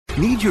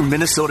Need your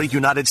Minnesota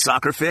United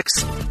soccer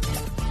fix?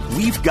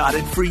 We've got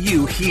it for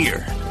you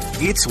here.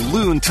 It's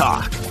Loon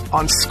Talk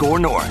on Score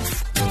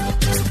North.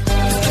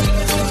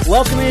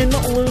 Welcome in,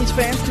 Loons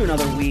fans, to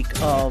another week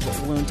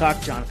of Loon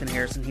Talk. Jonathan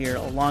Harrison here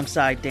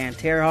alongside Dan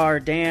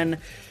Terhaar. Dan,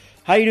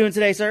 how you doing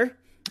today, sir?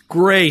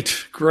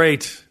 Great.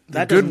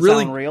 That doesn't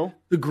sound real.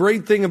 The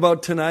great thing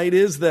about tonight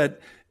is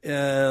that,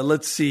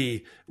 let's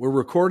see, we're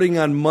recording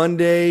on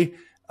Monday.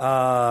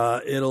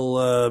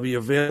 It'll be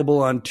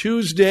available on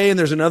Tuesday, and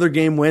there's another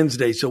game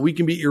Wednesday, so we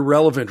can be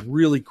irrelevant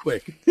really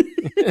quick.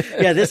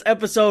 Yeah, this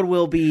episode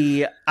will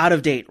be out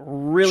of date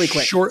really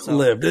quick.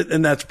 Short-lived,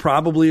 and that's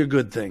probably a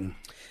good thing.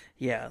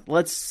 Yeah,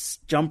 let's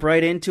jump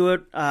right into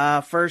it.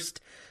 First,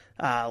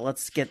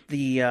 let's get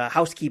the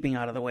housekeeping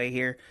out of the way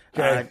here.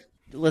 Okay.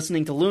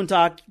 Listening to Loon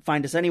Talk,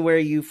 find us anywhere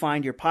you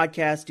find your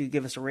podcast. Do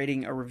give us a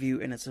rating, a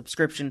review, and a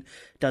subscription.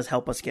 It does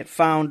help us get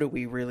found.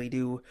 We really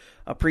do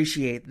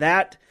appreciate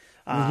that.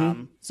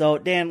 So,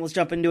 Dan, let's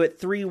jump into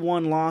it.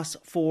 3-1 loss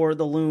for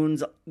the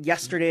Loons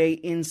yesterday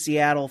in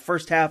Seattle.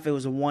 First half, it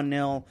was a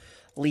 1-0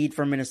 lead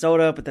for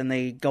Minnesota, but then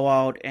they go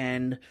out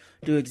and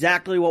do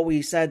exactly what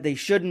we said they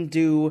shouldn't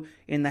do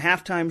in the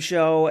halftime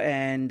show,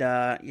 and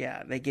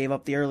they gave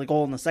up the early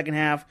goal in the second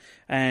half,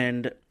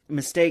 and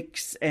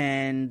mistakes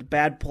and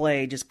bad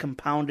play just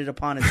compounded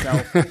upon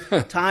itself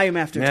time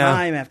after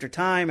time after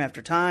time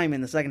after time in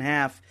the second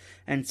half,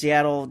 and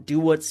Seattle do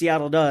what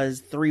Seattle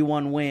does,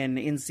 3-1 win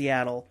in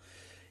Seattle.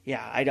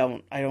 Yeah, I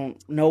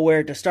don't know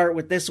where to start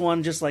with this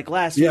one, just like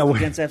last week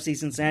against FC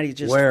Cincinnati,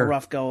 just a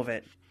rough go of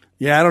it.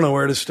 Yeah, I don't know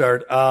where to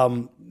start.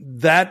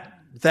 That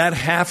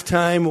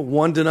halftime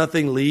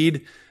 1-0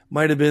 lead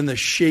might have been the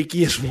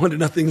shakiest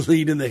 1-0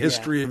 lead in the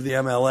history of the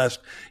MLS.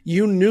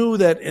 You knew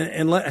that,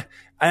 and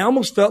I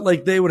almost felt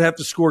like they would have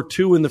to score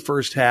 2 in the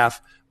first half,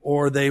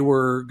 or they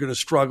were going to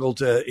struggle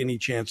to any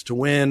chance to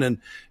win. And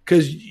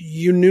because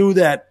you knew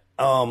that,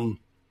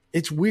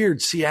 it's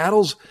weird.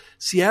 Seattle's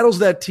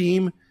that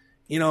team.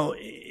 You know,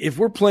 if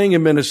we're playing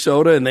in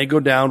Minnesota and they go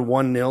down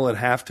 1-0 at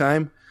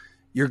halftime,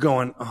 you're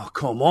going, oh,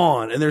 come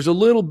on. And there's a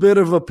little bit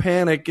of a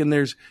panic, and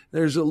there's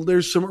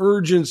some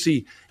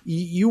urgency.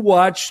 You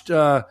watched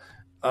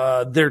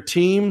their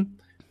team,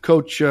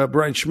 Coach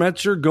Brian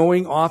Schmetzer,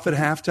 going off at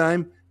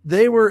halftime.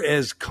 They were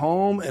as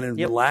calm and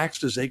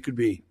relaxed as they could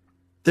be.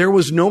 There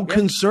was no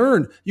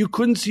concern. You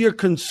couldn't see a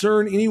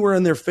concern anywhere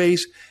on their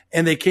face,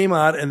 and they came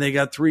out and they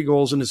got 3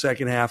 goals in the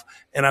second half,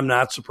 and I'm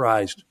not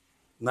surprised.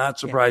 Not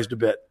surprised a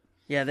bit.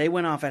 Yeah, they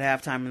went off at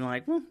halftime and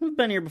like, we've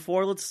been here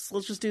before. Let's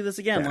just do this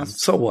again. Yeah,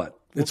 so what?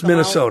 It's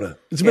Minnesota.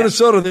 It's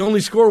Minnesota. They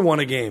only score 1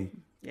 a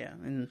game. Yeah,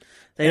 and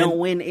they don't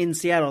win in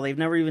Seattle. They've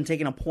never even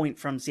taken a point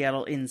from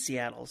Seattle in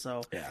Seattle.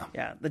 So,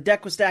 the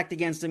deck was stacked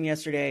against them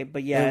yesterday.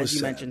 But, as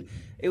you mentioned,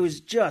 it was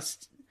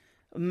just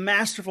a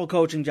masterful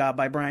coaching job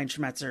by Brian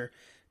Schmetzer.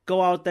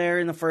 Go out there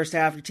in the first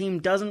half. Your team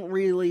doesn't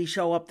really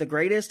show up the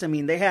greatest. I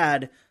mean, they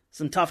had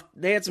some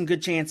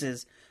good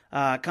chances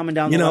coming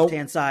down the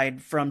left-hand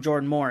side from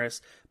Jordan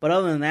Morris. But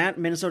other than that,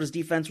 Minnesota's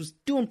defense was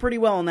doing pretty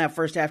well in that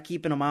first half,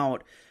 keeping them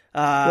out.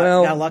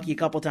 Got lucky a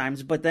couple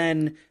times. But then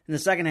in the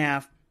second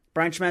half,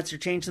 Brian Schmetzer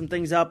changed some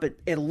things up.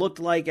 It looked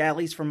like, at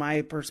least from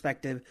my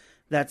perspective,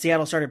 that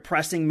Seattle started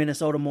pressing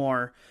Minnesota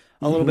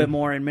a little bit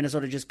more, and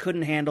Minnesota just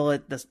couldn't handle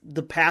it.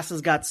 The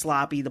passes got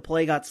sloppy. The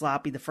play got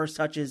sloppy. The first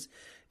touches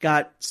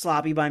got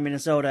sloppy by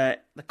Minnesota.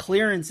 The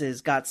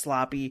clearances got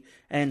sloppy,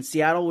 and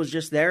Seattle was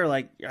just there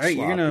like, all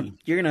right,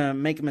 you're gonna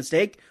make a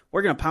mistake.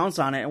 We're gonna pounce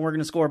on it, and we're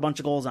gonna score a bunch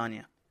of goals on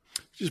you.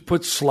 Just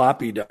put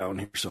sloppy down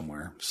here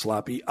somewhere.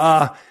 Sloppy.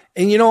 And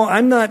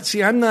I'm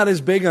not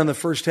as big on the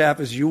first half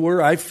as you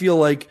were. I feel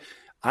like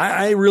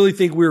I really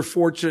think we were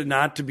fortunate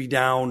not to be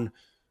down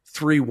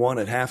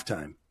 3-1 at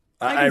halftime.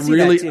 I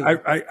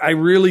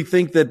really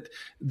think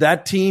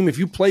that team, if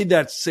you played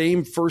that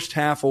same first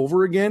half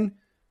over again,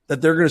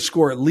 that they're going to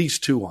score at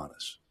least 2 on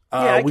us.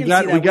 We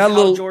got a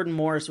little. Jordan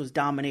Morris was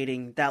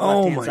dominating that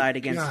left-hand side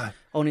against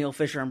O'Neal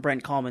Fisher and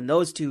Brent Coleman.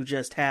 Those two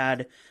just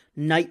had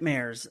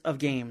nightmares of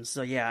games.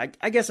 So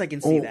I guess I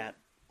can see that.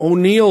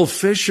 O'Neal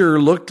Fisher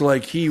looked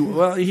like he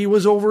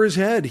was over his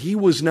head. He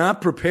was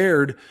not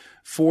prepared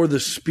for the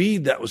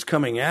speed that was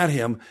coming at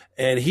him,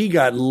 and he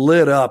got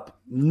lit up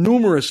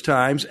numerous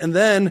times. And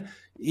then,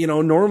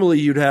 normally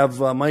you'd have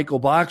Michael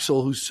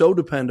Boxall, who's so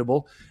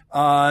dependable,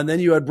 and then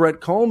you had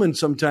Brett Coleman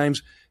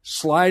sometimes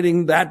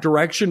sliding that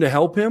direction to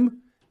help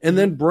him, and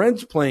then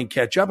Brent's playing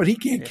catch up, and he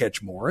can't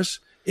catch Morris.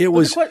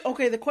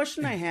 The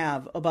question I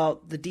have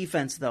about the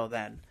defense, though,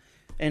 then,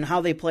 and how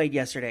they played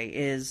yesterday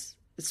is,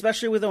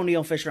 especially with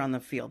O'Neal Fisher on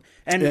the field,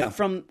 and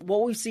from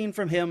what we've seen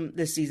from him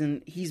this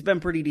season, he's been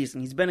pretty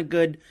decent. He's been a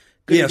good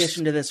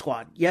addition to this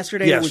squad.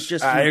 Yesterday was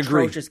just an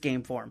atrocious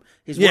game for him.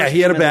 He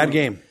had a bad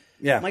game.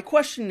 Yeah. My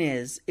question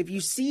is, if you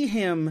see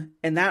him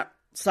in that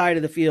side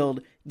of the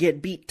field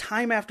get beat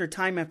time after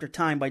time after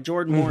time by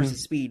Jordan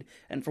Morris' speed,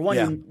 and for one,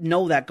 you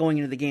know that going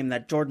into the game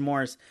that Jordan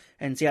Morris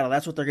and Seattle,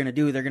 that's what they're going to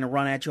do. They're going to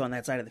run at you on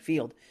that side of the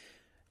field.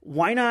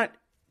 Why not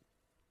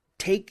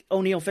take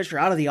O'Neal Fisher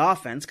out of the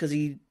offense? Because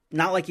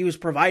not like he was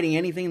providing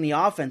anything in the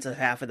offensive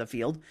half of the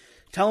field.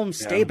 Tell him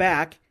stay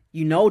back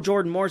You know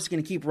Jordan Morris is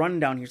going to keep running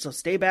down here, so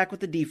stay back with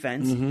the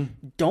defense.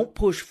 Mm-hmm. Don't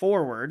push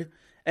forward,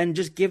 and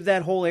just give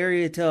that whole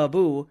area to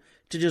Abu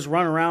to just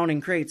run around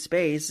and create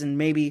space, and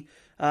maybe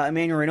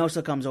Emmanuel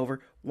Reynoso comes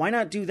over. Why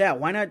not do that?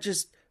 Why not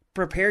just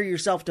prepare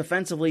yourself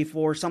defensively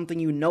for something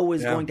you know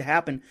is going to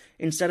happen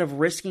instead of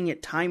risking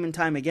it time and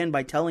time again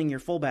by telling your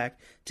fullback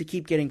to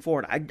keep getting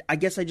forward? I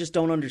guess I just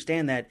don't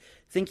understand that.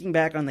 Thinking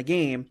back on the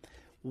game,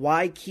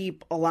 why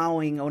keep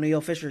allowing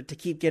O'Neal Fisher to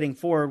keep getting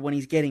forward when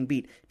he's getting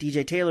beat?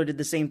 DJ Taylor did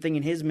the same thing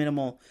in his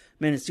minimal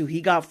minutes too. He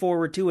got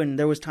forward too, and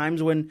there was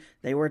times when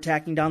they were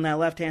attacking down that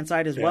left-hand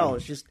side as well.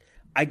 It's just,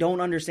 I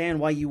don't understand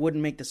why you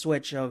wouldn't make the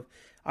switch of,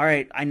 all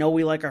right, I know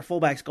we like our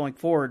fullbacks going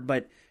forward,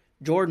 but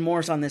Jordan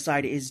Morris on this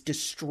side is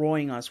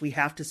destroying us. We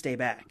have to stay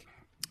back.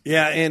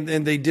 Yeah,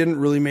 and they didn't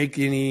really make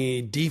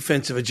any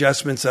defensive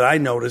adjustments that I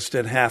noticed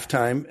at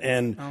halftime.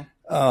 And,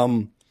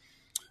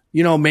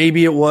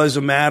 maybe it was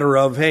a matter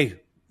of, hey,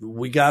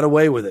 we got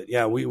away with it.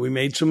 Yeah, we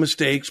made some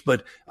mistakes,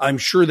 but I'm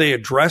sure they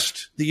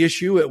addressed the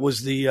issue. It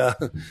was the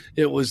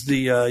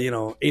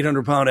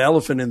 800-pound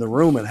elephant in the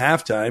room at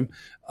halftime.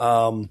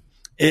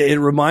 It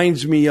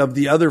reminds me of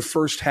the other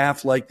first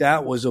half like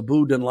that was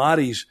Abu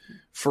Danladi's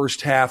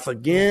first half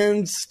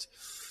against,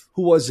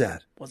 who was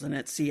that? Wasn't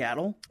it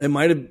Seattle? It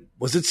might have.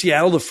 Was it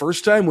Seattle the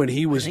first time when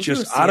he was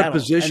just out of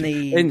position?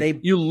 And they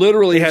you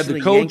literally had the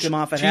coach,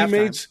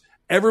 teammates,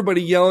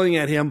 everybody yelling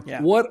at him,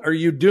 what are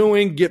you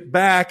doing? Get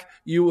back.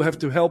 You have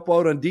to help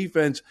out on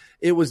defense.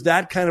 It was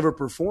that kind of a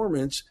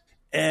performance.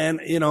 And,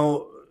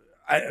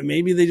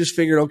 maybe they just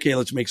figured, okay,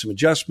 let's make some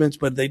adjustments.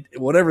 But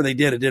whatever they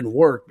did, it didn't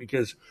work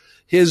because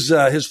his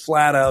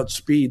flat-out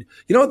speed.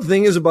 You know what the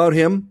thing is about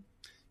him?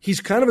 He's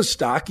kind of a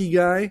stocky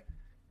guy,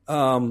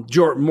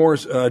 Jordan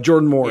Morris.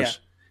 Yeah.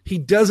 He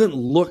doesn't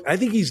look – I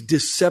think he's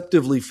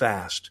deceptively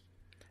fast.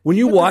 When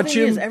you watch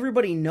him –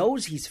 everybody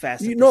knows he's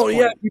fast at this point.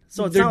 Yeah,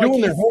 so it's they're not doing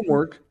like their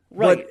homework.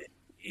 Right. But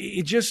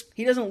he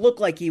doesn't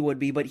look like he would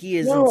be, but he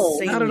is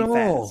insanely not at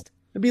all. fast.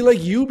 It'd be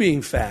like you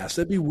being fast.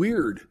 That'd be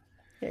weird.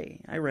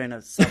 Hey, I ran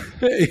a sub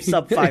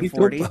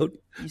 540. Don't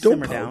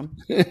simmer down.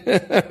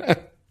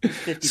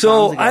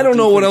 So I don't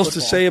know what else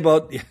to say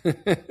about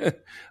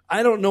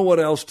I don't know what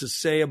else to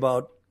say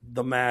about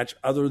the match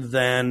other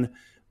than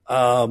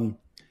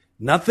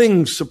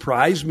nothing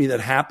surprised me that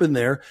happened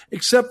there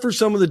except for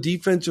some of the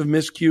defensive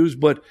miscues.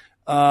 But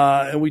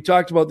and we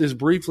talked about this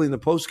briefly in the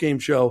postgame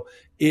show.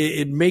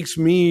 It makes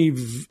me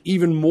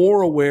even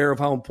more aware of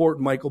how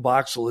important Michael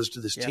Boxall is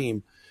to this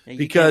team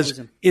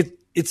because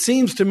it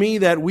seems to me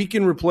that we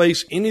can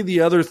replace any of the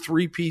other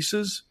three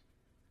pieces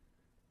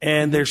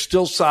and they're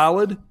still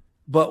solid.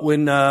 But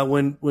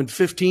when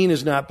 15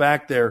 is not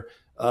back there,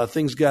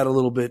 things got a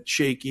little bit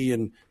shaky.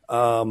 And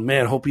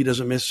hope he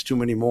doesn't miss too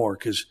many more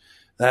because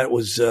that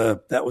was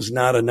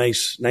not a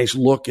nice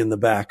look in the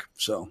back.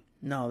 So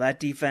no, that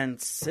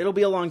defense. It'll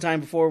be a long time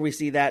before we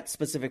see that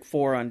specific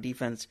four on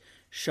defense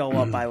show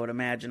up. I would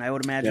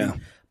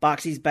imagine.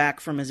 Boxy's back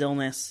from his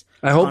illness.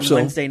 I hope so.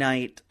 Wednesday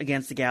night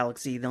against the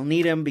Galaxy. They'll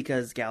need him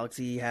because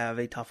Galaxy have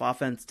a tough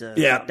offense to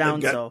shut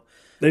down.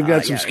 They've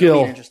got some skill.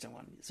 It'll be an interesting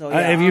one. So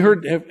have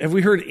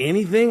we heard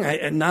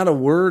anything? Not a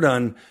word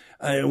on.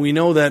 We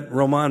know that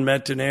Roman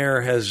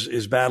Metanire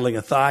is battling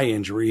a thigh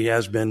injury. He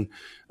has been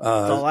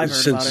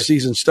since the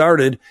season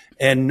started,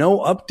 and no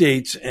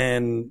updates.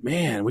 And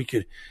man, we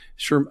could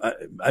sure.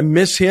 I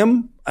miss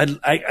him.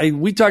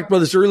 We talked about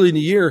this early in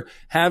the year,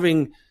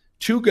 having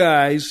two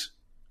guys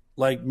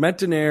like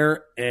Metanire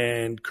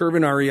and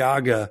Kervin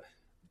Arriaga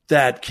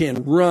that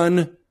can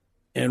run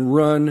and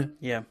run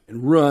and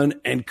run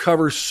and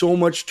cover so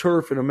much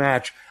turf in a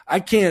match. I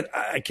can't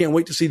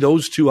wait to see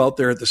those two out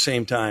there at the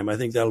same time. I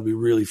think that'll be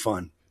really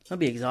fun. It'll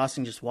be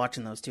exhausting just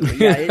watching those two. But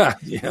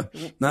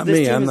not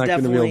me. I'm not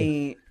going to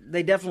be able.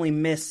 They definitely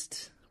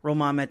missed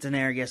Roman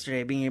Metanire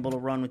yesterday, being able to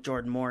run with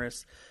Jordan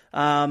Morris.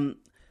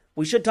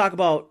 We should talk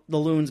about the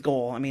Loons'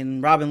 goal. I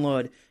mean, Robin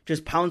Lod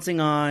just pouncing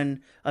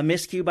on a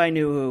miscue by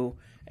Nuhu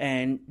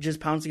and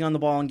just pouncing on the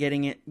ball and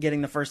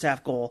getting the first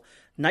half goal.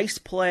 Nice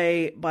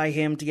play by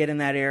him to get in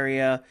that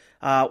area.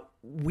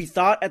 We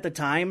thought at the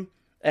time,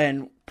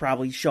 and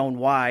probably shown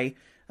why,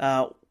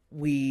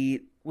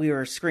 we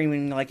were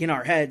screaming like in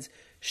our heads,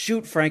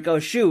 "Shoot, Franco,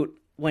 shoot!"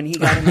 When he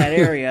got in that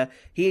area,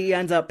 he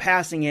ends up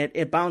passing it.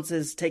 It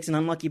bounces, takes an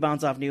unlucky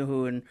bounce off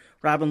Nuhu, and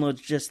Robin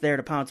Lod's just there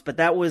to pounce. But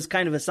that was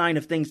kind of a sign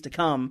of things to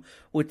come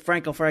with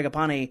Franco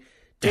Fragapane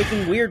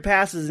taking weird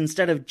passes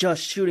instead of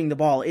just shooting the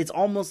ball. It's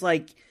almost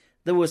like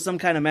there was some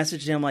kind of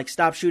message to him, like,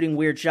 stop shooting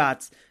weird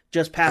shots,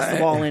 just pass the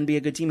ball in, be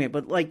a good teammate.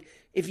 But, like,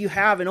 if you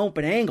have an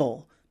open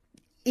angle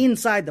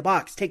inside the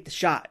box, take the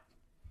shot.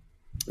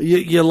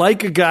 You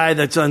like a guy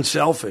that's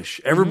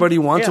unselfish. Everybody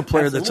wants a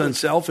player that's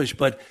unselfish,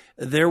 but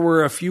there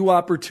were a few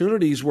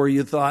opportunities where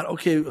you thought,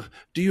 okay,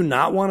 do you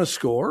not want to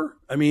score?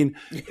 I mean,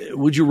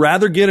 would you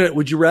rather get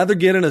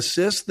an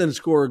assist than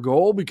score a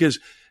goal? Because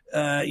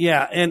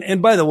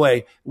and by the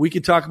way, we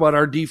could talk about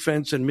our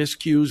defense and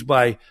miscues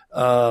by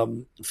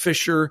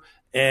Fisher,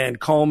 and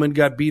Coleman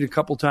got beat a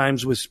couple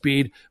times with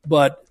speed,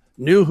 but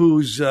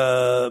Nuhu's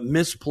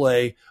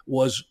misplay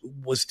was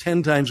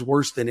 10 times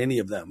worse than any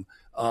of them.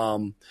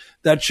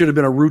 That should have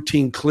been a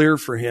routine clear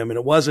for him, and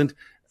it wasn't.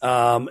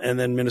 And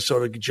then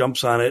Minnesota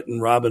jumps on it,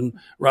 and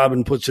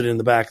Robin puts it in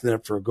the back of the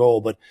net for a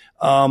goal. But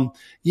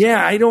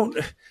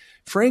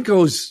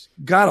Franco's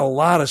got a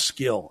lot of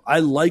skill. I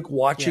like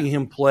watching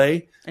him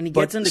play. And he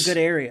gets into good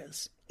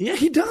areas. Yeah,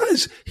 he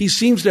does. He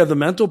seems to have the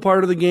mental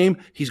part of the game.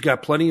 He's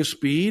got plenty of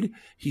speed.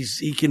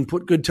 He can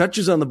put good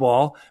touches on the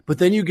ball. But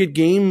then you get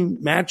game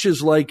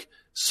matches like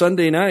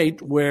Sunday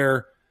night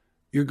where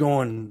you're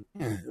going,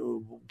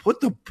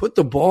 put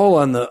the ball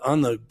on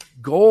the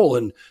goal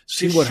and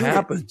see what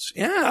happens.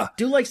 Yeah,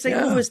 do like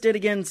St. Louis did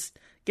against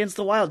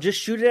the Wild. Just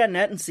shoot it at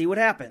net and see what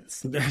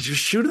happens. Just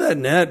shoot it at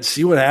net,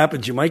 see what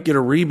happens. You might get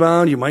a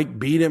rebound. You might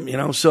beat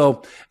him.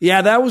 So,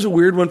 yeah, that was a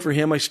weird one for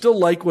him. I still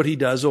like what he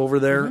does over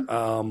there.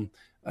 Mm-hmm.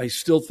 I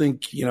still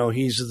think,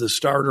 he's the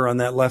starter on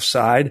that left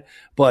side.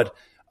 But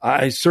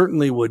I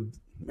certainly would,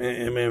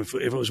 if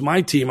it was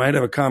my team, I'd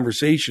have a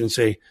conversation and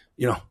say,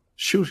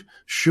 shoot,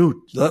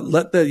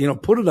 let that,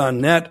 put it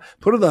on net,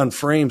 put it on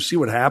frame, see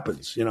what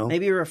happens,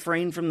 Maybe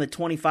refrain from the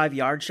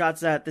 25-yard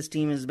shots that this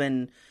team has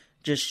been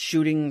just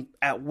shooting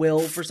at will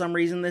for some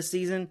reason this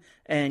season,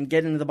 and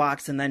get into the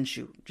box and then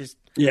shoot. Just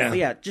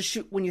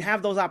shoot when you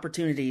have those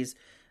opportunities.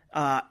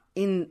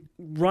 In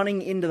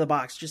running into the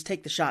box, just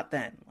take the shot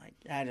then. Like,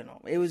 I don't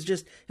know. It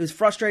was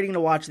frustrating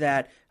to watch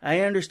that.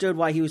 I understood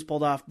why he was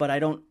pulled off, but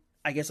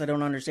I guess I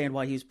don't understand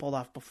why he was pulled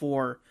off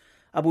before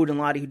Abu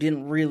Danladi, who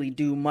didn't really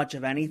do much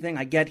of anything.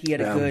 I get he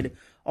had a good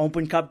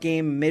Open Cup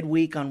game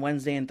midweek on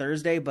Wednesday and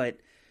Thursday, but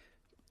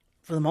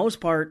for the most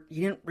part,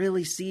 you didn't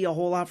really see a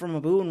whole lot from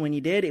Abu, and when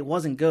you did, it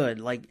wasn't good.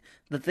 Like,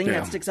 the thing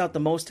that sticks out the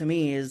most to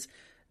me is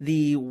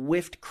the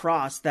whiffed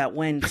cross that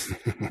went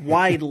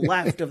wide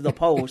left of the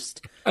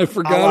post. I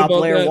forgot about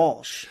Blair that.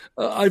 Walsh.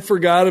 I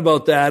forgot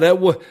about that. That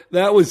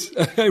was.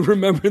 I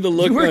remember the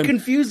look. You were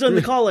confused on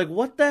the call. Like,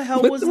 what the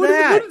hell was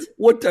that?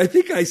 What I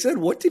think I said.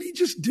 What did he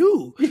just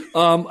do?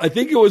 I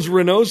think it was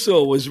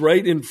Reynoso was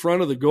right in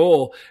front of the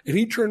goal, and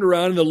he turned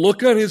around, and the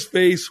look on his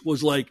face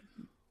was like,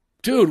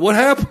 "Dude, what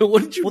happened?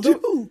 What did you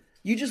do?"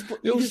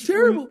 It was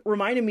terrible.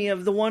 Reminded me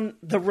of the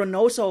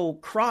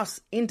Reynoso cross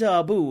into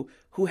Abu,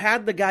 who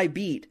had the guy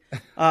beat,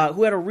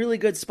 who had a really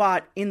good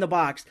spot in the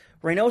box.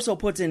 Reynoso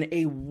puts in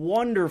a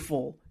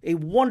wonderful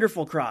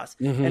cross,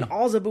 and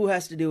all Abu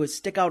has to do is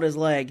stick out his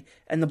leg,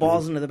 and the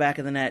ball's into the back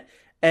of the net,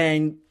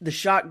 and the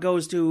shot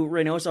goes to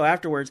Reynoso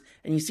afterwards,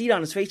 and you see it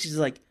on his face. He's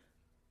like,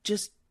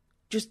 just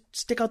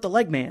stick out the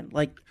leg, man.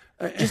 Like,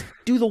 just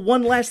do the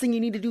one last thing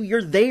you need to do.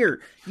 You're there.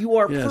 You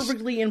are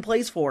perfectly in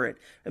place for it.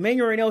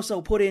 Emmanuel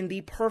Reynoso put in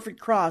the perfect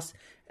cross,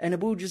 and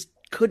Abu just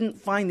couldn't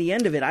find the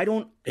end of it. I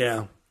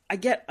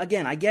get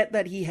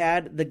that he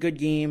had the good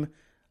game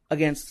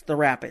against the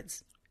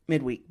Rapids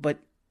midweek, but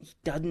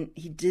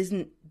he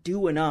didn't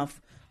do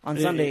enough on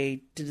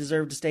Sunday to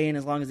deserve to stay in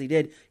as long as he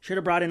did. Should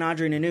have brought in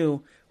Adrien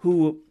Hunou,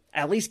 who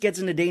at least gets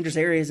into dangerous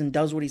areas and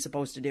does what he's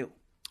supposed to do.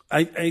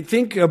 I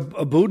think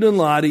Abu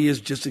Danladi is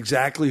just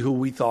exactly who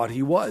we thought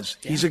he was.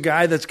 Yeah. He's a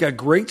guy that's got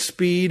great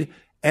speed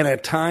and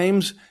at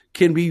times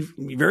can be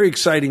a very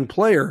exciting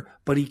player,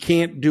 but he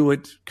can't do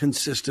it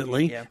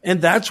consistently. Yeah.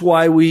 And that's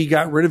why we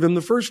got rid of him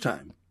the first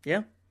time.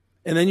 Yeah.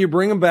 And then you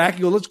bring him back,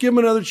 you go, let's give him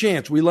another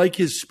chance. We like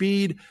his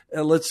speed.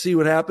 Let's see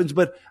what happens.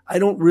 But I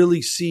don't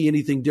really see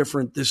anything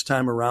different this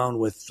time around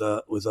with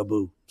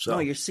Abu. So. No,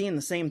 you're seeing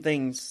the same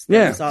things.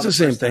 Yeah, it's the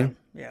same thing. Time.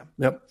 Yeah.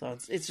 Yep. So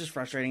it's just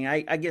frustrating.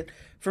 I get,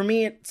 for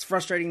me, it's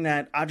frustrating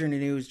that Adrien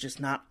Hunou is just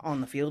not on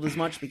the field as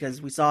much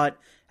because we saw it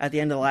at the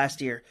end of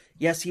last year.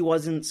 Yes, he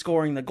wasn't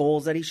scoring the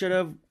goals that he should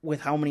have with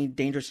how many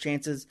dangerous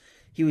chances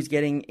he was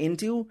getting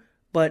into.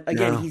 But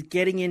again, he's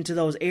getting into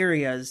those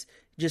areas,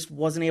 just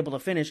wasn't able to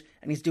finish.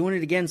 And he's doing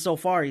it again so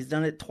far. He's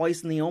done it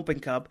twice in the Open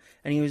Cup,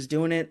 and he was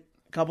doing it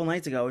a couple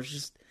nights ago. It's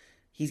just,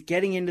 he's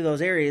getting into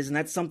those areas, and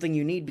that's something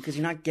you need because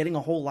you're not getting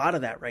a whole lot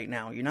of that right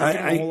now. You're not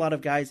getting a whole lot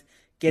of guys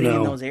getting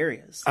in those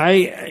areas.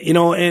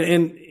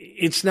 And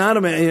it's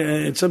not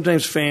and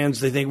sometimes fans,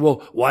 they think,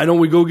 well, why don't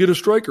we go get a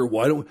striker?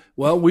 Well,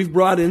 we've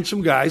brought in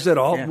some guys that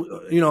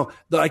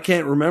I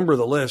can't remember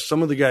the list.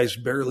 Some of the guys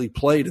barely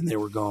played and they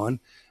were gone.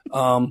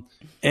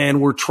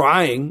 And we're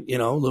trying,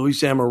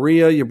 Luis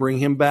Amarilla, you bring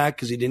him back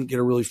because he didn't get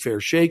a really fair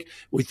shake.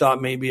 We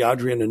thought maybe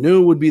Adrien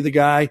Hunou would be the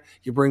guy.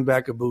 You bring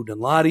back Abu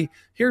Danladi.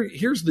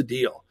 Here's the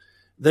deal.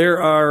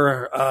 There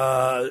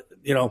are,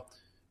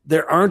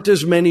 there aren't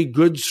as many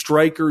good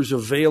strikers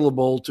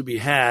available to be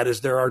had as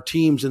there are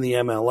teams in the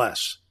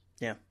MLS.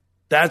 Yeah.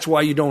 That's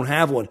why you don't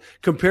have one.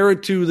 Compare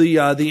it to the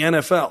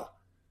NFL.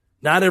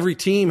 Not every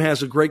team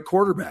has a great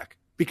quarterback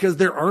because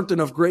there aren't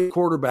enough great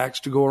quarterbacks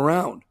to go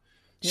around.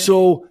 Yeah.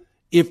 So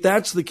if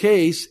that's the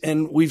case,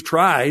 and we've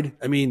tried,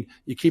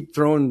 you keep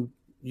throwing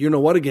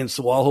what against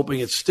the wall, hoping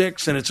it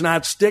sticks, and it's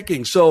not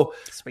sticking. So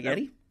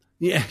spaghetti?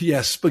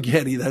 Yeah,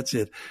 spaghetti. That's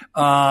it.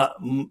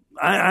 I'm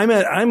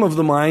of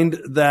the mind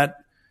that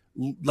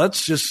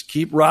let's just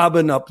keep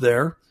Robin up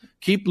there,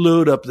 keep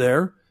Lod up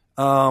there,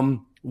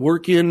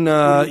 work in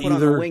either on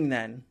the wing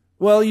then.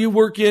 Well, you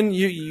work in,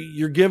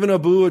 you're giving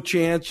Abu a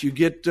chance. You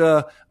get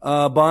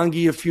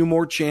Bongi a few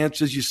more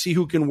chances. You see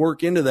who can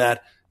work into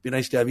that. It'd be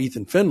nice to have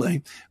Ethan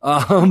Finlay,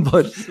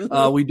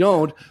 but we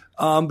don't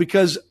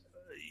because,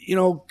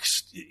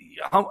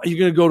 how are you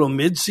going to go to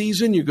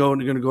mid-season? You're going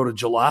to go to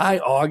July,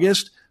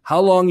 August.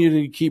 How long are you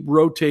going to keep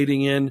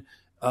rotating in,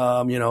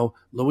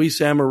 Luis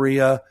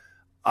Amarilla,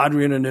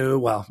 Adrian Anu?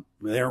 Well,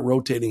 they aren't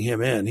rotating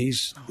him in. He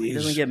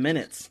doesn't get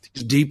minutes.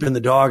 He's deep in the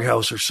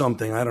doghouse or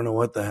something. I don't know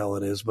what the hell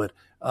it is, but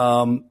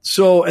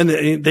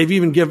they've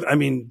even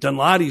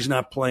Dunladi's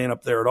not playing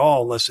up there at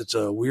all unless it's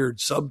a weird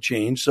sub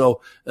change.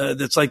 So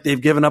it's like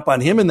they've given up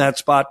on him in that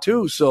spot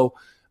too. So,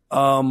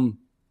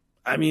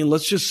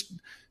 let's just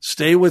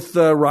stay with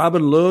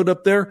Robin Lod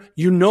up there.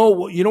 You know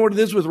what it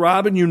is with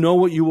Robin. You know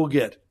what you will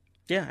get.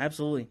 Yeah,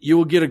 absolutely. You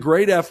will get a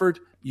great effort.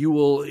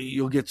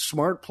 You'll get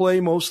smart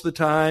play most of the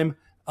time.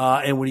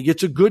 And when he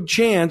gets a good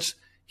chance,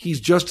 he's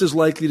just as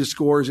likely to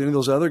score as any of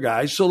those other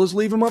guys. So let's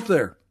leave him up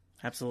there.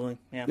 Absolutely.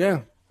 Yeah.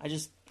 Yeah.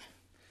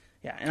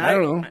 I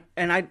don't know.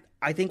 And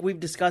I think we've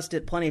discussed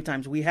it plenty of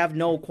times. We have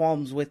no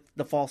qualms with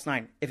the false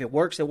nine. If it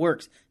works, it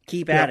works.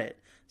 Keep at it.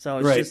 So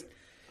it's just.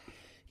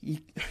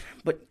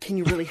 But can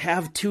you really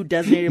have two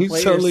designated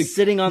players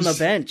sitting on the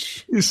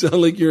bench? You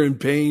sound like you're in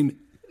pain.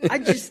 I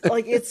just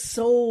it's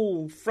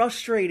so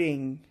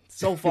frustrating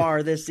so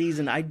far this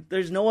season.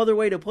 There's no other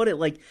way to put it.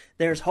 Like,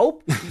 there's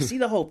hope. You see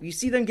the hope. You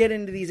see them get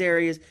into these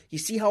areas. You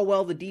see how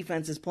well the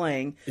defense is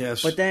playing.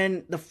 Yes. But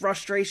then the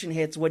frustration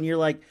hits when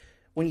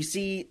you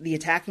see the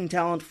attacking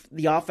talent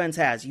the offense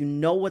has. You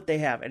know what they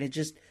have, and it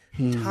just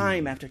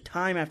time after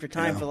time after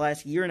time for the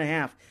last year and a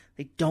half,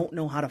 they don't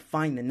know how to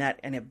find the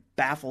net, and it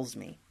baffles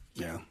me.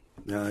 Yeah.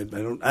 No, I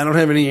don't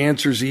have any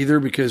answers either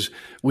because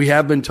we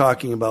have been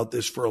talking about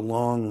this for a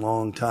long,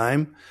 long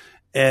time.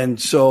 And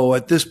so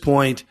at this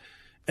point,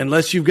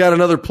 unless you've got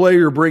another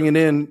player bringing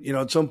in,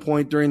 at some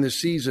point during the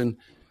season,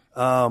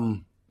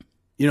 and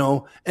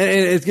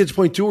it gets to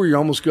point two where you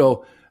almost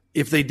go,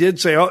 if they did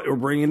say, oh, we're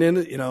bringing in,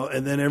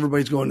 and then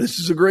everybody's going, this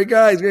is a great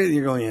guy.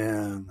 You're going,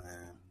 yeah,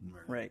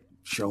 right.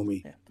 Show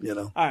me,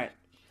 All right.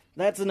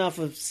 That's enough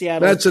of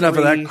Seattle. That's enough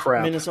of that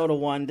crap. Minnesota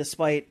 1,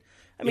 despite,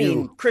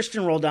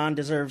 Christian Roldan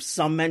deserves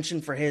some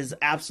mention for his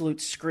absolute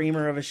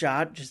screamer of a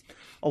shot. Just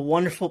a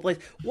wonderful place.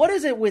 What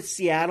is it with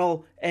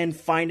Seattle and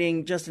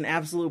finding just an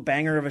absolute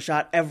banger of a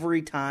shot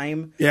every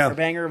time? Yeah. Or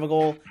banger of a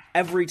goal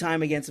every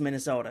time against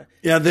Minnesota.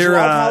 Yeah,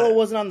 Paulo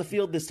wasn't on the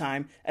field this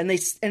time, and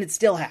it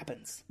still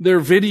happens. Their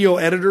video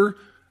editor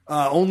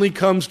only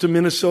comes to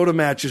Minnesota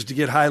matches to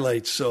get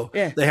highlights, so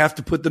they have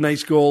to put the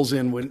nice goals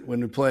in when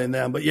we're playing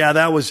them. But yeah,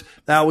 that was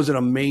an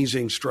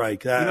amazing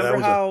strike. That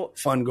was a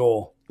fun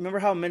goal. Remember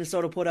how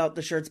Minnesota put out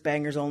the shirts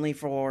bangers only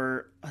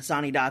for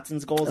Hassani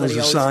Dotson's goals that he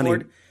always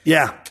scored?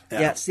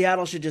 Yeah.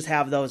 Seattle should just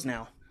have those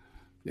now.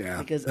 Yeah,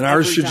 because and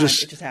ours should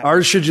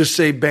just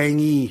say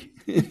bangy.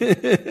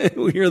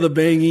 We hear the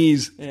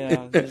bangies.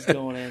 Yeah, just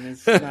going in.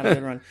 It's not a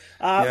good run.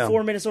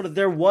 For Minnesota,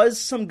 there was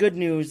some good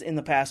news in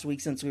the past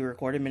week since we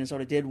recorded.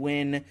 Minnesota did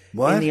win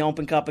in the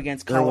Open Cup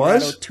against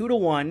Colorado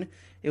 2-1.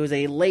 It was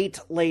a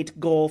late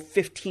goal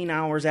 15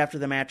 hours after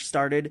the match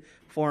started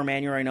for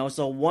Emmanuel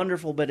Reynoso.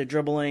 Wonderful bit of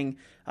dribbling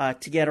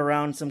to get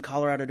around some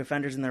Colorado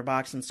defenders in their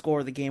box and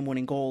score the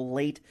game-winning goal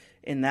late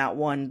in that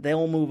one.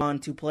 They'll move on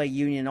to play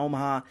Union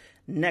Omaha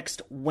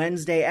next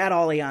Wednesday at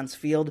Allianz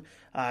Field.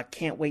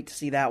 Can't wait to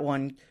see that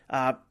one.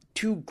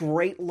 Two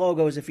great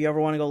logos if you ever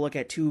want to go look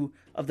at two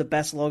of the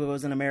best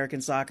logos in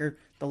American soccer.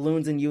 The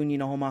Loons and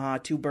Union Omaha,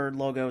 two bird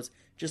logos.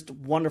 Just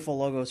wonderful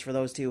logos for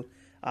those two.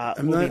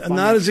 I'm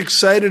not as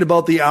excited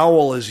about the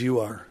owl as you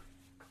are.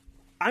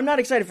 I'm not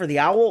excited for the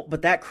owl,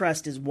 but that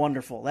crest is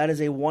wonderful. That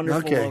is a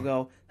wonderful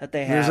logo that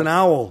they have. There's an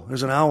owl.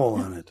 There's an owl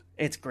on it.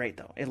 It's great,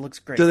 though. It looks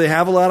great. Do they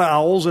have a lot of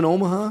owls in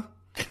Omaha?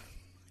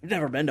 I've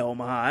never been to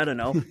Omaha. I don't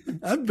know.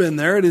 I've been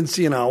there. I didn't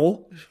see an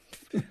owl.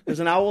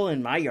 There's an owl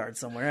in my yard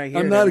somewhere. I hear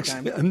I'm not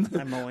excited.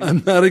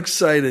 I'm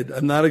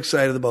not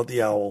excited about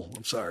the owl.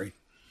 I'm sorry.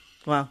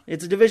 Well,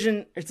 it's a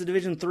Division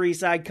 3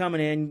 side coming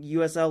in.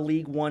 USL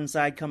League 1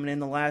 side coming in.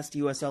 The last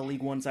USL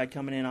League 1 side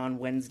coming in on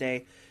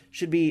Wednesday.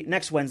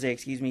 Next Wednesday,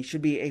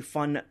 should be a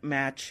fun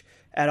match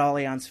at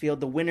Allianz Field.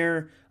 The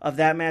winner of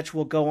that match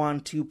will go on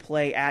to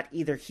play at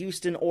either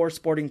Houston or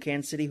Sporting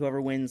Kansas City,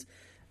 whoever wins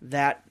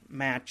that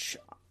match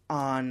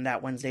on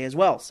that Wednesday as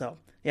well. So,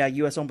 yeah,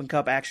 U.S. Open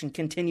Cup action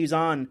continues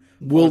on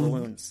for the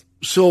Loons.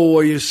 So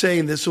are you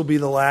saying this will be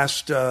the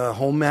last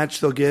home match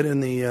they'll get in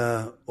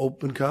the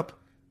Open Cup?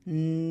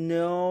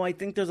 No, I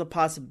think there's a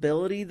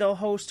possibility they'll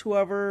host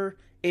whoever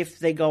if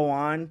they go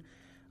on.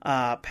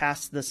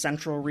 Past the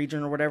Central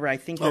region or whatever, I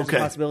think there's a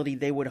possibility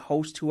they would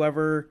host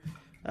whoever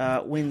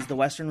wins the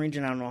Western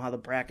region. I don't know how the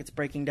bracket's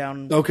breaking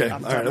down. Okay, all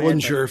right. I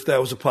wasn't sure if that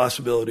was a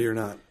possibility or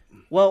not.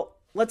 Well,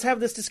 let's have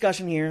this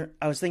discussion here.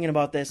 I was thinking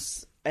about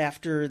this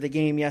after the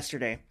game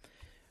yesterday.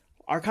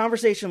 Our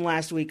conversation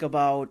last week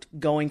about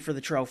going for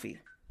the trophy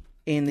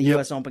in the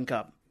U.S. Open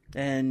Cup.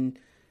 And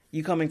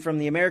you coming from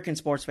the American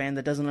sports fan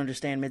that doesn't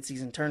understand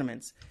midseason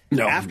tournaments.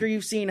 No. After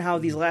you've seen how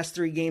these last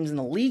three games in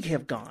the league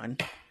have gone,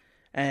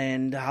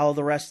 and how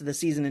the rest of the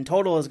season in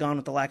total has gone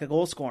with the lack of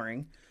goal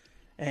scoring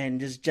and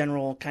just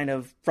general kind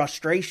of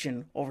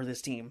frustration over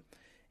this team.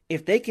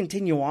 If they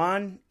continue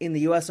on in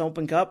the U.S.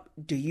 Open Cup,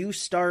 do you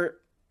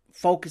start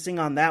focusing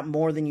on that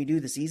more than you do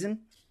the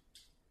season?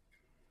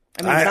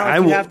 I mean, it's not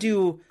like you have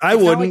to.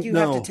 It's not like you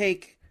have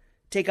to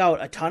take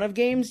out a ton of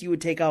games. You would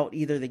take out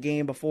either the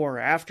game before or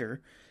after,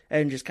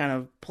 and just kind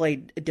of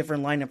play a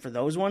different lineup for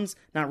those ones.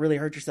 Not really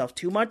hurt yourself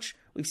too much.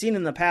 We've seen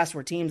in the past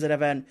where teams that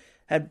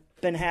had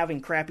been having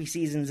crappy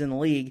seasons in the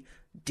league,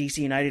 DC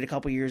United a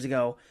couple years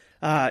ago,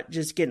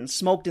 just getting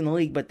smoked in the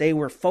league, but they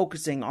were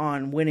focusing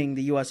on winning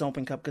the U.S.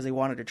 Open Cup because they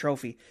wanted a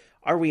trophy.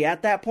 Are we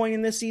at that point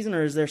in this season,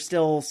 or is there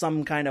still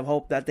some kind of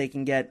hope that they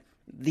can get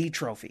the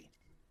trophy?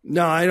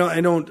 No,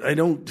 I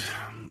don't.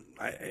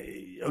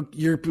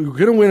 You're going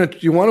to win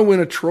you want to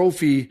win a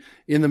trophy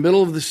in the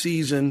middle of the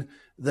season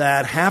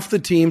that half the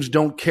teams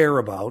don't care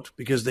about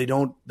because they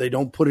don't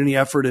put any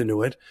effort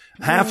into it.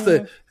 Half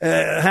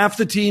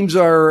the teams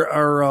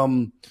are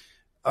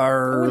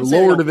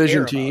lower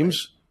division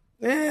teams.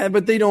 Yeah,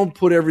 but they don't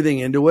put everything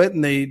into it,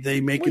 and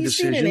they make a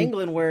decision. You've seen in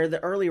England where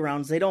the early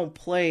rounds they don't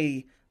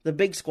play the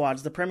big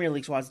squads, the Premier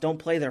League squads don't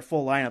play their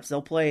full lineups.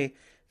 They'll play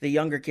the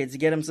younger kids to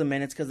get them some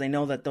minutes because they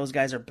know that those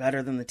guys are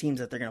better than the teams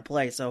that they're going to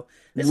play. So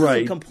this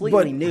isn't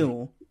completely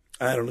new.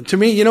 I don't know. To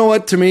me, you know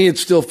what? To me, it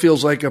still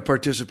feels like a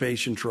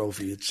participation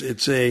trophy.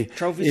 It's a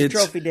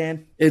trophy,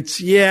 Dan.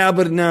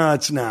 But no,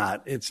 it's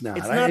not. It's not.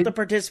 It's not the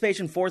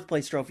participation fourth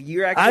place trophy.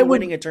 You're actually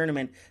winning a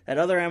tournament that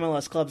other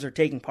MLS clubs are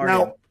taking part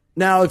in.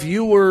 Now, if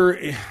you were,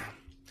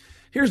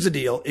 here's the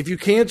deal: if you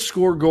can't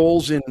score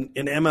goals in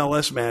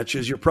MLS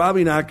matches, you're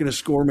probably not going to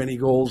score many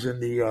goals in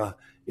the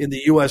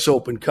U.S.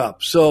 Open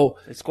Cup. So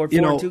they scored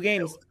 4 in 2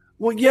 games.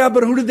 Well, yeah,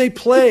 but who did they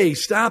play?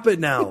 Stop it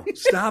now.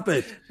 Stop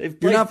it. They've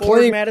played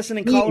Forward Madison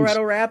and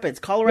Colorado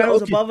Rapids.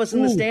 Colorado's above us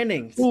in the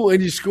standings. Ooh,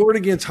 and you scored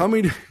against how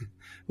many?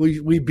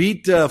 We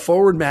beat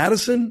Forward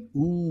Madison.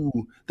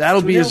 Ooh,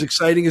 that'll be as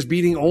exciting as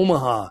beating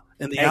Omaha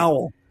and the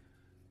Owl.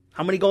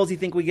 How many goals do you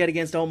think we get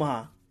against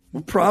Omaha?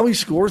 We'll probably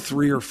score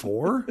 3 or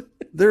 4.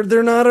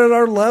 They're not at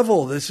our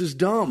level. This is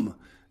dumb.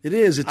 It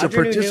is. It's a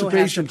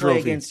participation trophy.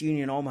 Play against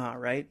Union Omaha,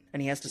 right?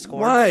 And he has to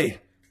score.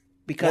 Why?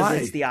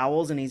 Because it's the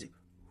Owls, and he's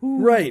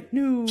right.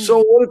 No.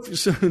 So what if?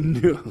 So,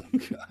 no.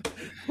 God.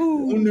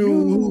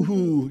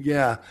 No.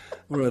 Yeah.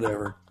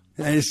 Whatever.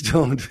 I just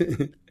don't.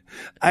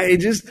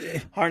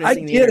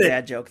 Harnessing the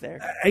dad joke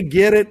there. I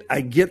get it.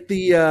 I get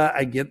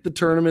the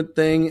tournament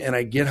thing, and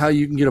I get how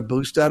you can get a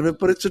boost out of it.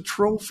 But it's a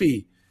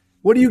trophy.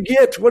 What do you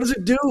get? What does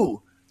it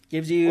do?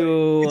 Gives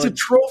you it's a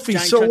trophy.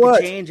 Giant so chunk what?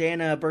 Of change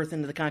and a berth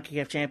into the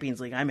CONCACAF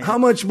Champions League. I'm in. How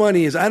much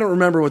money is? I don't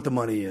remember what the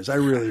money is. I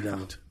really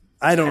don't.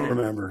 I don't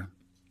remember.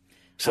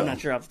 So, I'm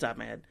not sure off the top of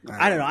my head.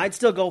 I don't know. I'd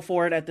still go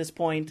for it at this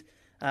point.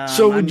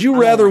 So would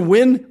you rather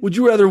win? Would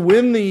you rather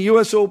win the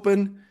U.S.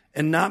 Open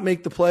and not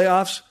make the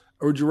playoffs,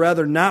 or would you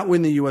rather not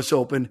win the U.S.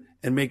 Open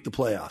and make the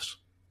playoffs?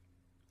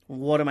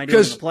 What am I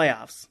doing in the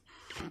playoffs?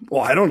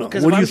 Well, I don't know.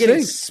 Because if I'm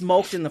getting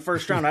smoked in the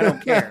first round, I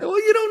don't care. Well,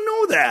 you don't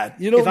know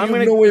that. You don't. If I'm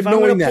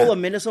going to pull a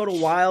Minnesota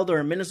Wild or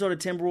a Minnesota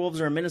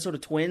Timberwolves or a Minnesota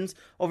Twins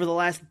over the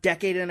last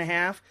decade and a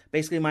half,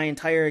 basically my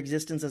entire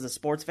existence as a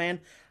sports fan,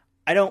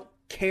 I don't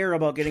care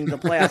about getting to the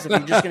playoffs if you're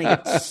just going to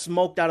get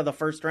smoked out of the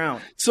first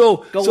round.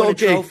 So win a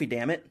trophy,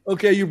 damn it.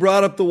 Okay, you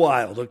brought up the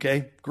Wild.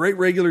 Okay, great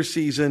regular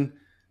season.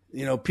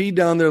 Peed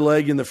down their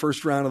leg in the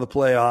first round of the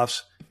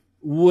playoffs.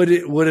 Would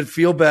it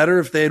feel better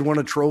if they had won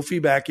a trophy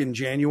back in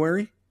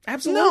January?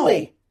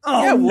 Absolutely. No.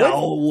 Oh,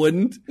 no, it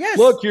wouldn't. Yes.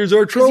 Look, here's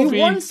our trophy.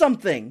 You won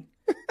something.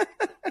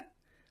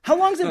 How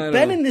long has it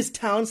been in this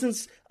town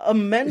since a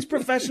men's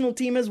professional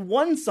team has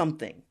won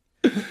something?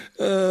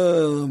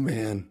 Oh,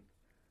 man.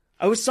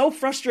 I was so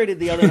frustrated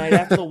the other night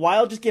after the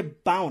Wild just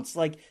get bounced.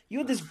 Like, you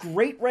had this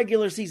great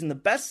regular season, the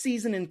best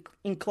season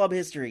in club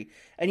history,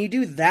 and you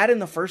do that in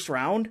the first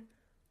round?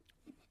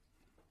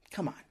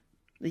 Come on.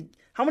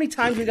 How many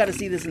times we got to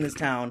see this in this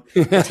town?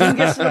 The team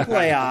gets to the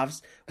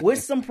playoffs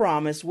with some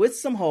promise, with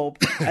some hope,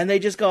 and they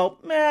just go,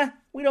 meh,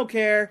 we don't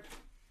care.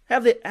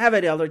 Have it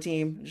other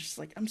team. Just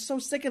like, I'm so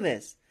sick of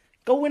this.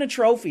 Go win a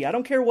trophy. I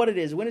don't care what it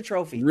is. Win a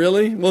trophy.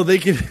 Really? Well, they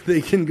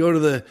can go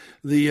to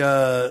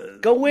the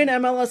go win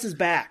MLS's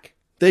back.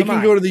 They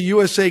can go to the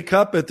USA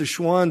Cup at the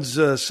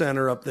Schwann's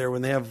Center up there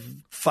when they have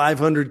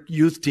 500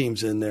 youth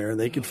teams in there, and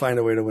they can find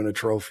a way to win a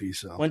trophy.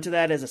 So went to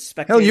that as a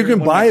spectator. Hell, you can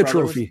buy a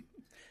trophy.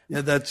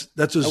 Yeah, that's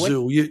a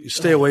zoo. You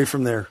stay away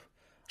from there.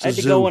 I had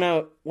to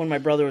go when my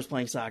brother was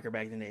playing soccer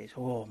back in the days.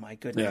 Oh my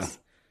goodness.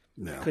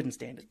 Yeah. Couldn't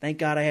stand it. Thank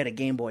God I had a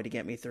Game Boy to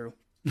get me through.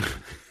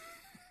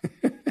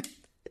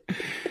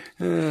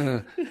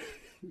 I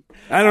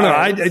don't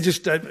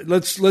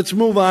know. Let's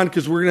move on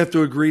because we're gonna have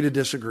to agree to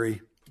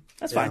disagree.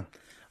 That's fine.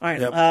 All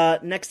right.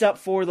 Yep. Next up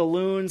for the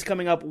Loons,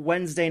 coming up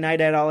Wednesday night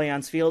at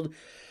Allianz Field,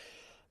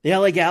 the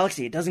LA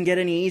Galaxy. It doesn't get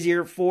any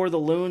easier for the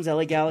Loons.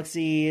 LA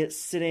Galaxy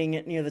sitting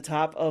near the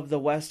top of the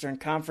Western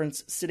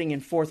Conference, sitting in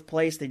 4th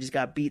place. They just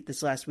got beat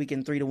this last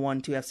weekend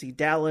 3-1 to FC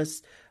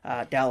Dallas.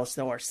 Dallas,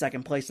 though, are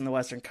 2nd place in the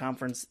Western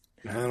Conference,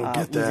 I don't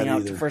get that losing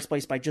out either. to first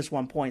place by just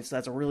 1 point. So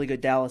that's a really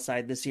good Dallas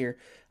side this year.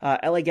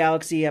 LA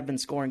Galaxy have been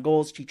scoring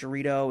goals.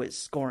 Chicharito is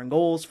scoring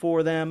goals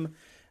for them.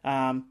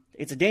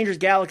 It's a dangerous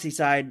Galaxy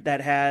side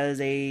that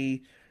has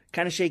a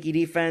kind of shaky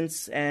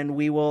defense, and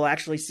we will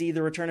actually see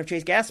the return of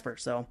Chase Gasper.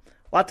 So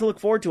a lot to look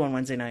forward to on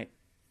Wednesday night.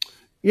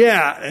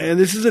 Yeah, and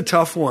this is a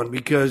tough one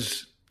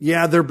because,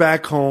 they're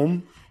back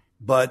home,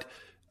 but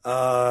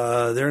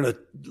but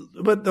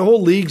the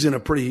whole league's in a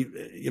pretty,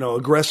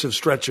 aggressive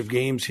stretch of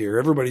games here.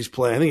 Everybody's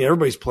playing. I think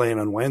everybody's playing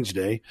on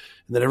Wednesday,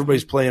 and then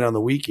everybody's playing on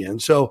the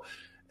weekend. So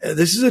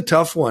this is a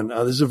tough one.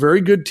 This is a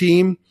very good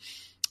team,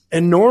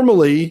 and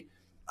normally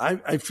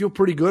I feel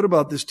pretty good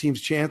about this team's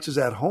chances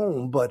at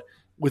home, but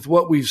with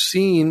what we've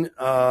seen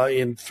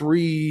in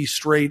 3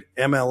 straight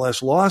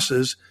MLS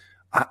losses,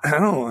 I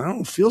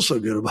don't feel so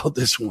good about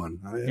this one.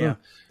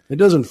 It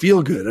doesn't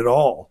feel good at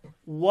all.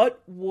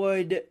 What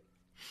would,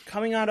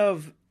 coming out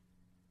of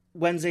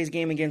Wednesday's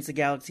game against the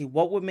Galaxy,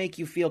 what would make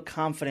you feel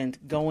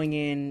confident going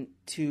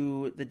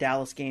into the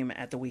Dallas game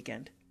at the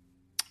weekend?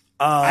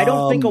 I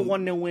don't think a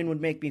 1-0 win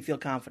would make me feel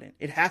confident.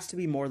 It has to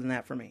be more than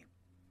that for me.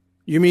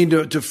 You mean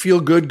to feel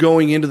good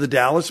going into the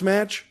Dallas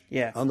match?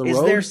 Yeah. On the road?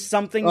 Is there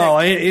something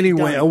that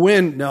anyway, a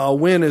win. No, a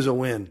win is a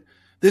win.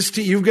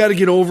 You've got to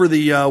get over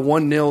the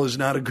 1-0 is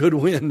not a good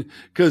win,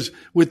 because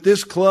with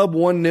this club,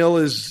 1-0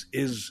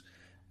 is.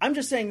 I'm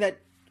just saying that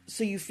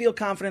so you feel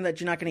confident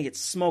that you're not going to get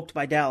smoked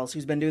by Dallas,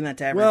 who's been doing that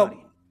to everybody.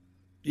 Well,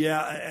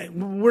 yeah,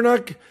 we're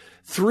not.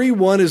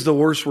 3-1 is the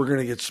worst we're going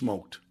to get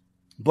smoked,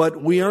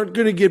 but we aren't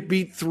going to get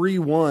beat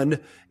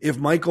 3-1 if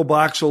Michael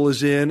Boxall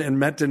is in and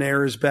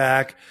Metanire is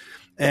back,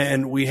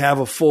 and we have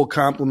a full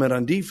complement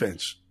on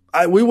defense.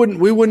 We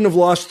wouldn't have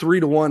lost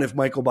 3-1 if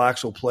Michael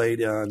Boxall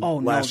played on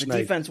last night.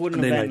 The defense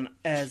wouldn't have been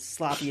as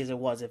sloppy as it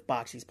was if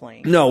Boxy's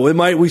playing. No, we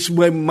might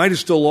have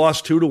still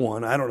lost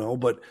 2-1. I don't know,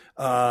 but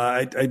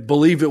I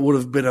believe it would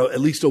have been at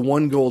least a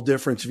 1-goal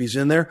difference if he's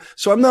in there.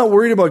 So I'm not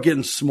worried about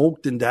getting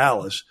smoked in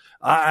Dallas.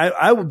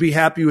 I would be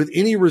happy with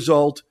any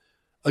result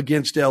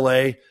against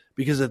LA,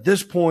 because at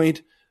this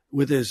point,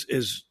 with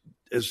as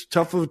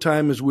tough of a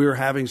time as we're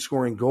having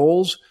scoring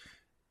goals,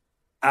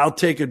 I'll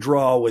take a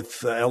draw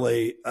with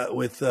LA,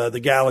 with the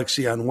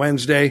Galaxy on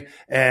Wednesday,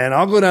 and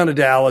I'll go down to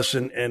Dallas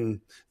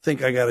and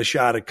think I got a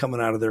shot at coming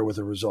out of there with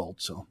a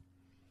result. So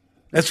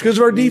that's because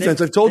of our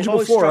defense. I've told you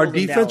before, our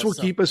defense will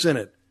keep us in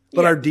it,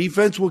 but our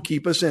defense will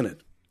keep us in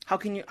it.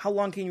 How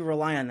long can you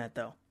rely on that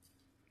though?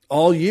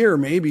 All year,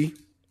 maybe.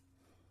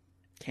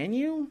 Can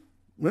you?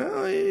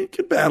 Well, you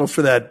could battle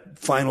for that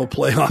final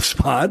playoff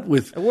spot.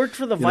 It worked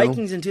for the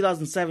Vikings in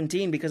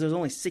 2017 because there was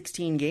only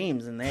 16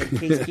 games and they had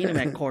Case Keenum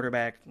at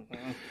quarterback,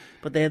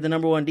 but they had the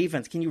number 1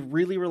 defense. Can you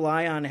really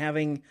rely on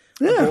having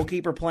a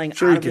goalkeeper playing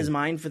out of his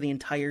mind for the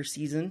entire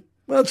season?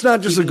 Well, it's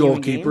not just a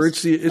goalkeeper;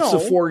 it's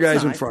the 4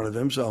 guys in front of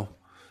him. So,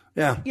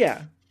 yeah.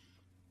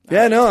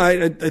 No,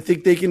 I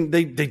think they can.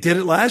 They did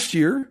it last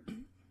year.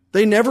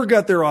 They never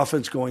got their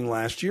offense going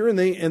last year, and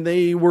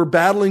they were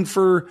battling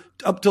for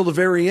up till the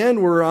very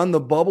end. We're on the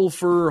bubble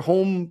for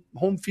home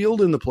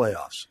field in the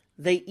playoffs.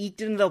 They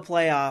eked into the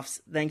playoffs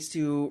thanks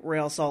to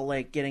Real Salt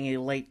Lake getting a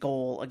late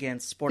goal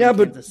against Sporting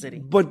Kansas City.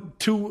 But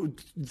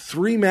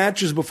 3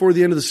 matches before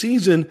the end of the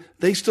season,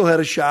 they still had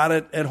a shot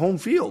at home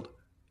field.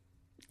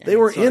 They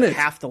were in it.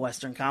 Half the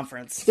Western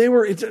Conference. They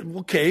were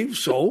okay.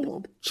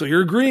 So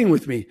you're agreeing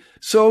with me.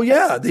 So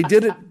yeah, they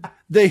did it.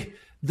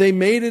 They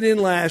made it in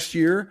last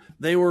year.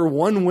 They were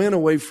 1 win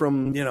away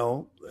from,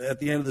 at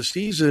the end of the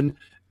season,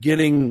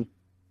 getting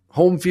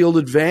home field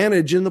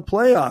advantage in the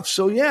playoffs.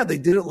 So, yeah, they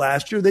did it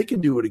last year. They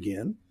can do it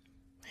again.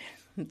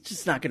 It's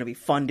just not going to be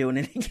fun doing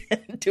it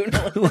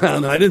again.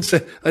 Well, no, I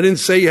didn't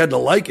say you had to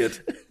like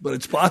it, but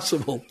it's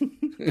possible.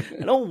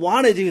 I don't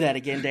want to do that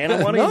again, Dan.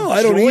 I want to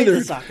I don't either.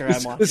 The soccer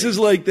I'm watching. This is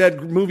like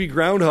that movie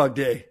Groundhog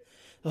Day.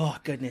 Oh,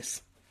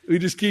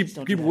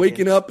 keep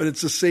waking up, and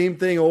it's the same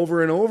thing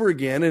over and over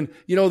again. And,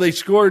 they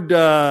scored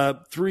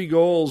 3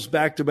 goals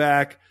back to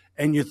back,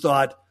 and you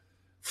thought,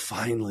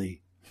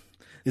 finally,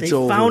 it's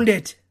over. They found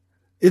it.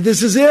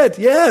 This is it.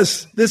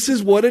 Yes, this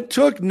is what it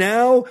took.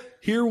 Now,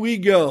 here we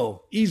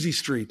go. Easy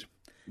street.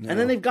 No, and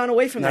then they've gone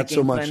away from that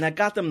game plan that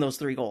got them those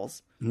 3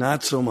 goals.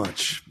 Not so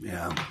much.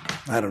 Yeah,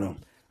 I don't know.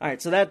 All right,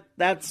 so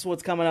that's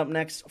what's coming up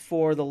next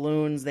for the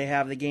Loons. They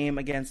have the game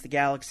against the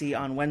Galaxy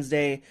on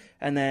Wednesday,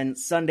 and then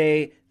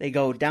Sunday they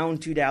go down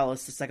to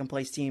Dallas, the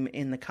second-place team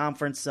in the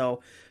conference.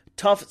 So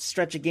tough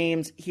stretch of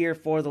games here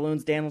for the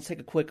Loons. Dan, let's take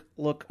a quick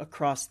look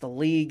across the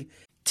league.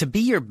 To be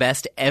your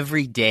best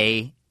every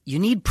day, you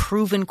need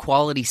proven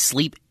quality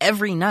sleep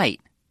every night.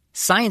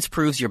 Science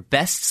proves your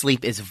best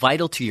sleep is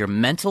vital to your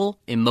mental,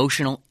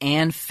 emotional,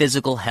 and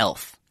physical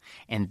health.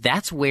 And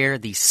that's where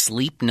the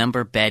Sleep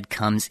Number bed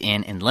comes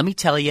in. And let me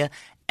tell you,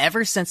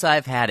 ever since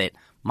I've had it,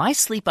 my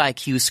sleep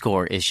IQ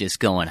score is just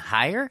going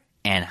higher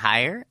and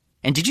higher.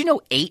 And did you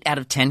know 8 out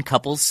of 10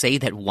 couples say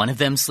that one of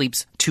them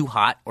sleeps too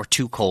hot or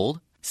too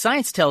cold?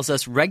 Science tells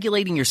us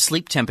regulating your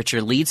sleep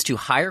temperature leads to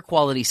higher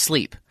quality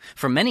sleep.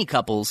 For many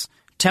couples,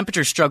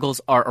 temperature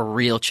struggles are a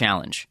real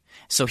challenge.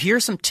 So here are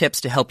some tips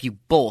to help you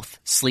both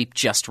sleep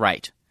just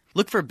right.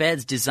 Look for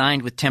beds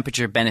designed with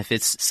temperature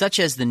benefits such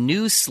as the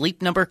new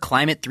Sleep Number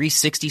Climate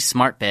 360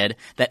 smart bed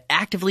that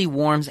actively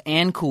warms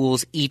and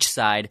cools each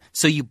side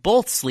so you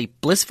both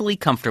sleep blissfully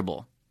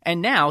comfortable.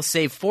 And now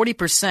save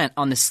 40%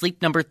 on the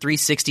Sleep Number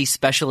 360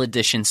 Special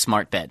Edition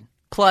smart bed.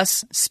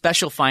 Plus,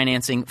 special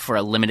financing for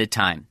a limited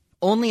time.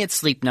 Only at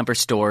Sleep Number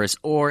stores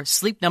or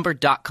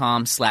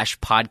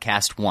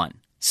sleepnumber.com/podcast1.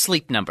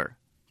 Sleep Number,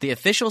 the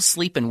official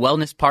sleep and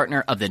wellness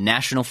partner of the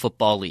National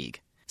Football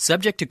League.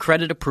 Subject to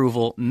credit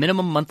approval,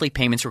 minimum monthly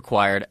payments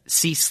required.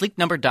 See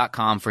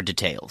sleepnumber.com for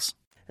details.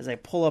 As I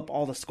pull up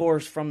all the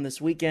scores from this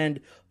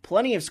weekend,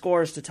 plenty of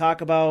scores to talk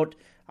about.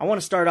 I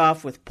want to start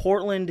off with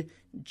Portland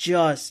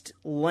just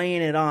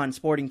laying it on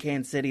Sporting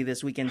Kansas City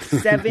this weekend.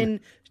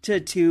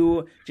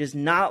 7-2, just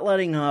not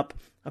letting up.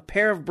 A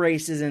pair of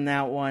braces in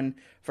that one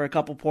for a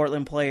couple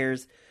Portland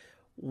players.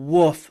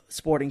 Woof,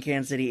 Sporting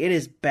Kansas City. It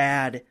is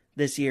bad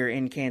this year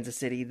in Kansas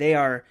City. They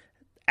are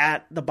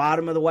at the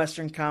bottom of the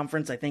Western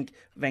Conference. I think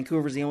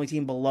Vancouver's the only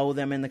team below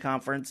them in the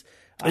conference.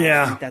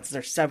 I think that's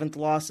their 7th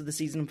loss of the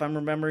season, if I'm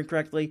remembering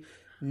correctly.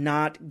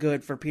 Not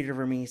good for Peter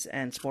Vermees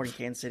and Sporting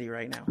Kansas City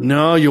right now.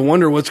 No, you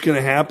wonder what's going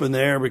to happen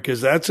there,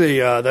 because that's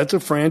a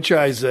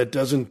franchise that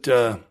doesn't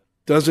they're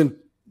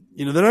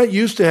not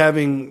used to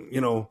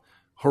having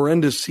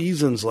horrendous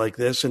seasons like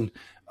this, and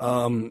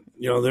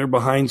they're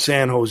behind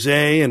San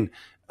Jose, and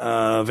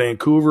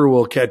Vancouver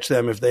will catch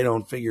them if they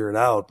don't figure it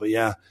out. But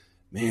yeah,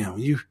 man,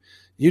 you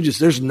just,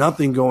 there's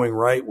nothing going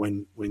right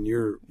when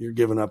you're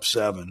giving up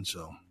 7.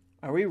 So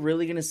are we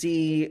really going to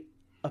see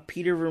a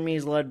Peter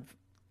Vermees led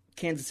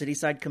Kansas City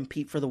side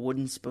compete for the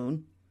wooden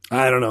spoon?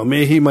 I don't know.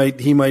 Maybe he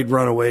might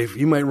run away.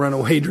 He might run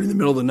away during the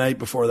middle of the night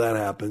before that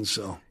happens.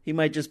 So he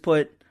might just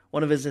put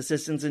one of his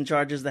assistants in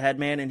charge as the head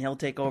man, and he'll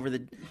take over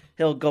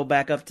he'll go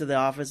back up to the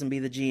office and be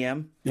the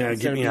GM. Yeah,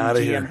 get me out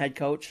of here. GM head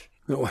coach.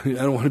 I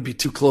don't want to be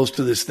too close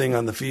to this thing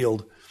on the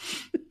field.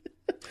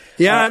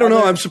 Yeah, I don't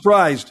know. I'm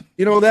surprised.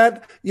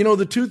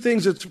 The two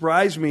things that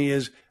surprised me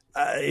is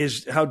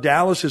how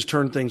Dallas has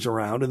turned things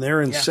around, and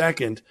they're in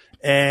second.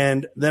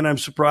 And then I'm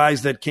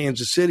surprised that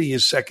Kansas City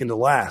is second to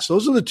last.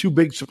 Those are the two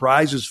big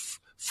surprises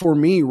for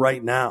me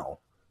right now.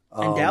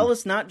 And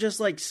Dallas not just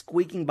like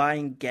squeaking by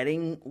and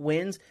getting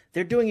wins,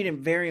 they're doing it in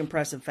very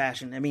impressive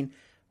fashion. I mean,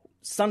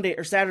 Sunday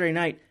or Saturday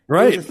night,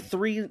 right, it was a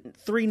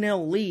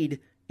 3-0 lead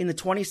in the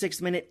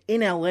 26th minute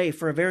in LA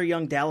for a very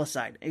young Dallas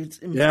side. It's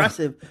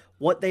impressive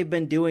what they've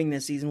been doing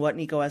this season, what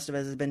Nico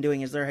Estevez has been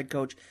doing as their head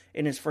coach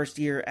in his first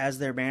year as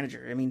their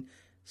manager. I mean,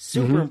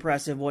 super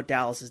impressive what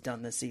Dallas has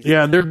done this season.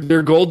 Yeah,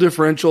 their goal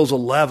differential is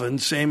 11,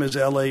 same as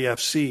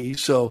LAFC.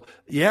 So,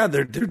 yeah,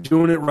 they're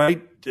doing it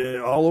right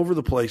all over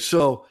the place.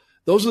 So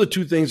those are the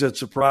two things that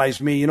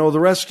surprised me. The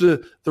rest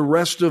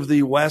of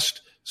the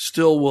West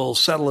still will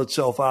settle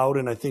itself out,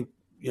 and I think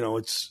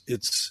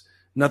it's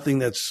nothing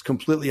that's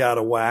completely out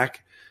of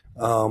whack.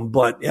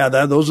 But yeah,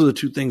 those are the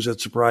two things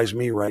that surprise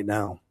me right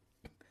now.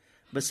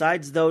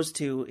 Besides those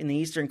two in the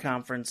Eastern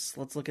Conference,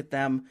 let's look at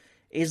them.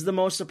 Is the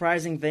most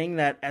surprising thing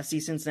that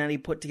FC Cincinnati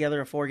put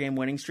together a 4-game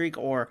winning streak,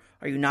 or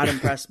are you not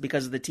impressed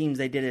because of the teams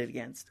they did it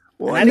against?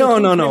 Well, no.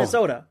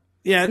 Minnesota.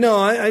 Yeah,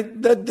 no,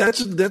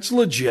 that's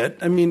legit.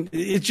 I mean,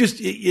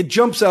 it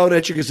jumps out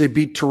at you because they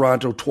beat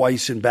Toronto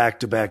twice in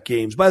back-to-back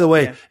games. By the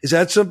way, is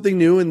that something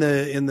new in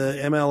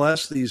the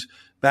MLS? These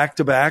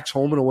back-to-backs,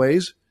 home and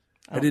aways?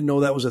 I didn't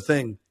know that was a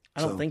thing.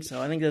 I don't think so.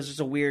 I think that's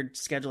just a weird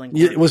scheduling.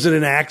 Yeah, was it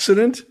an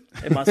accident?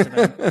 It must have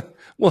been.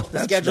 Well, the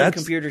scheduling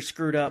computer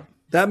screwed up.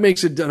 That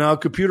makes it. Now,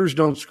 computers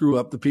don't screw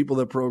up. The people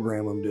that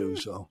program them do.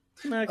 So,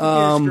 no,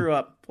 computers screw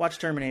up. Watch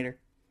Terminator.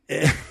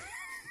 All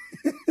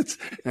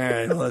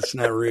right, well, that's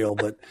not real,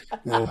 but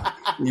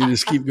you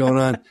just keep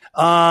going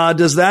on.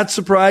 Does that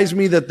surprise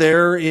me that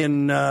they're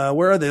in?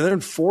 Where are they? They're in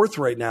 4th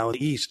right now in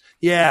the East.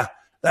 Yeah,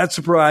 that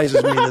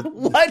surprises me.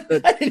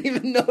 What? I didn't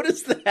even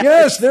notice that.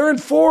 Yes, they're in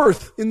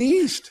 4th in the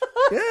East.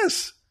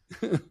 Yes.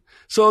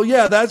 So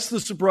yeah, that's the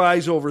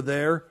surprise over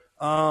there.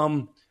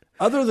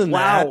 Other than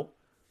that.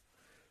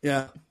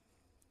 Yeah.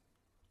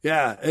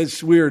 Yeah,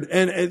 it's weird.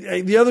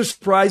 And the other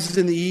surprises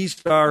in the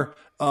East are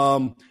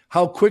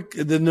how quick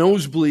the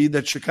nosebleed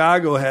that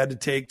Chicago had to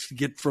take to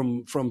get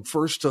from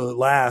first to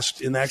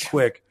last in that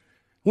quick.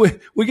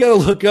 We got to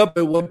look up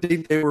at what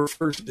date they were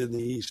first in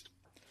the East.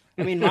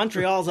 I mean,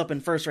 Montreal's up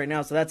in first right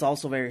now, so that's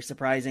also very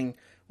surprising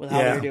with how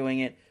they're doing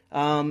it.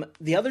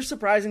 The other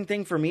surprising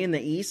thing for me in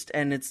the East,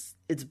 and it's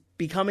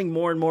becoming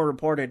more and more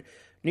reported,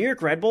 New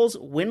York Red Bulls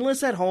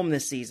winless at home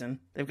this season.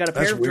 They've got a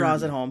pair of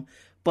draws at home,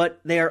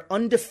 but they are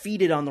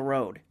undefeated on the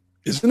road.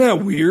 Isn't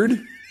that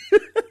weird?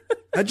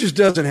 That just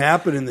doesn't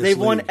happen in this They've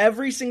league. won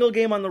every single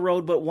game on the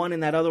road but one,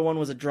 and that other one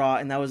was a draw,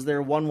 and that was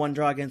their 1-1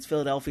 draw against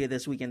Philadelphia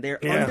this weekend.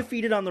 They're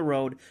undefeated on the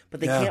road, but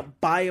they can't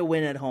buy a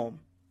win at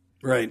home.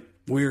 Right.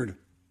 Weird.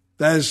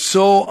 That is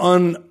so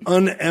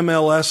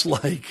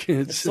un-MLS-like.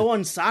 It's so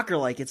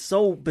un-soccer-like. It's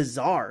so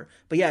bizarre.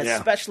 But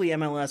especially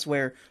MLS,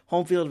 where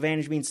home field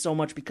advantage means so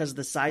much because of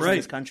the size of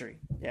this country.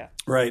 Yeah.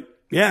 Right.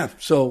 Yeah.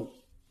 So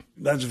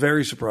that's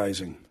very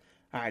surprising.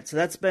 All right. So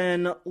that's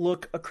been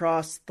look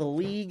across the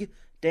league.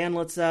 Dan,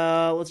 let's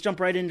jump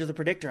right into the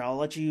predictor. I'll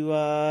let you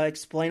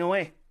explain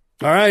away.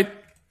 All right.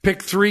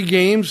 Pick 3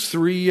 games,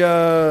 3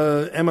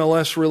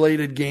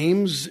 MLS-related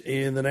games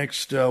in the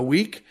next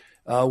week.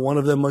 One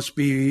of them must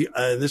be,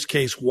 in this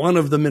case, one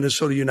of the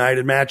Minnesota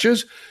United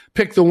matches.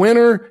 Pick the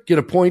winner, get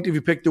a point if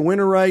you pick the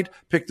winner right.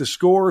 Pick the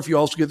score. If you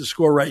also get the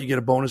score right, you get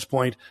a bonus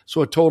point.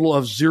 So a total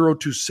of 0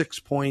 to 6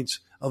 points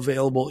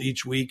available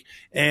each week.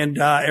 And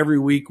every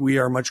week we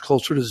are much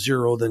closer to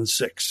 0 than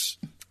 6.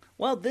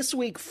 Well, this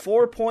week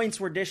 4 points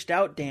were dished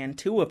out, Dan,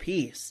 2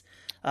 apiece.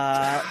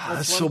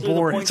 That's so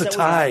boring. It's a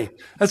tie.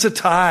 That's a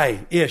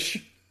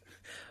tie-ish.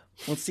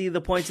 Let's see the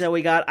points that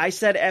we got. I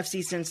said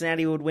FC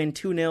Cincinnati would win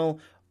 2-0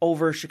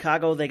 over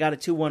Chicago. They got a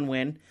 2-1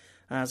 win.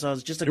 So it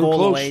was just a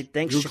goal away.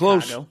 Thanks,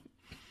 Chicago.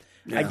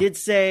 Yeah. I did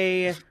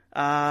say,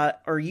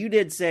 or you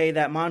did say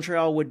that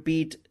Montreal would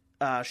beat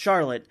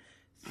Charlotte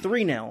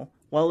 3-0.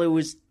 Well, it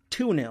was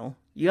 2-0.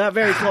 You got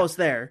very close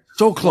there.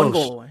 So close. 1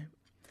 goal away.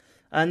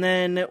 And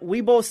then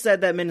we both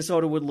said that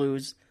Minnesota would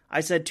lose.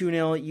 I said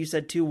 2-0. You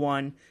said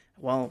 2-1.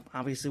 Well,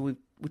 obviously we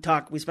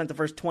spent the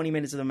first 20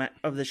 minutes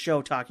of the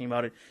show talking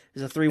about it.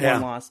 It was a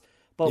 3-1 loss.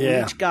 But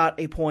we each got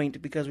a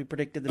point because we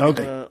predicted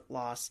the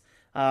loss.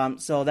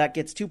 So that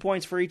gets 2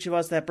 points for each of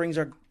us. That brings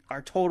our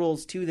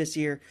totals to this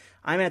year.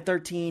 I'm at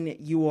 13.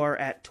 You are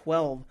at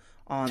 12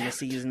 on the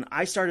season.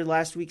 I started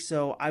last week,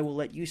 so I will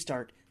let you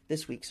start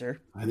this week, sir.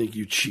 I think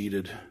you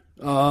cheated.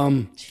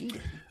 I'll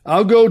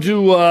go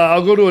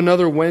to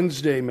another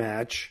Wednesday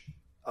match.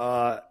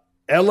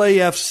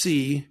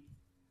 LAFC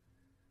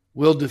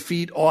will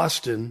defeat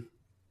Austin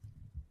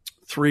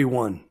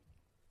 3-1.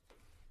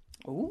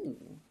 Ooh,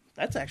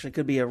 that's actually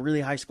could be a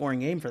really high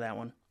scoring game for that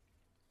one.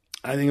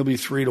 I think it'll be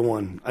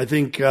 3-1. I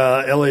think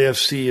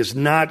LAFC is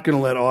not going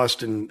to let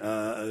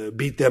Austin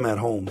beat them at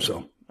home.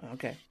 So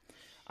okay,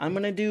 I'm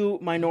going to do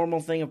my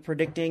normal thing of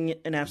predicting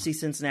an FC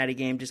Cincinnati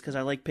game just because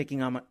I like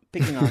picking on them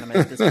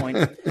at this point.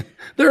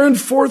 They're in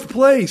 4th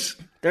place.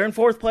 They're in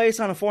 4th place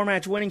on a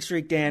 4-match winning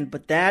streak, Dan.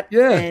 But that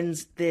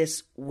ends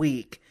this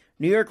week.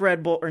 New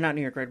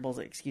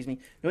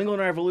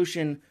England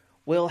Revolution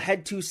will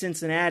head to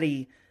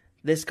Cincinnati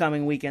this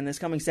coming weekend, this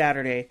coming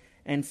Saturday,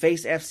 and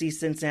face FC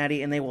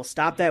Cincinnati, and they will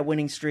stop that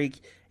winning streak.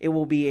 It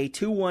will be a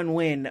 2-1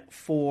 win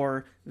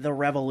for the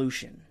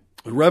Revolution.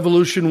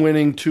 Revolution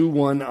winning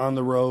 2-1 on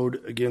the road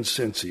against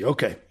Cincy.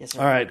 Okay. Yes, sir.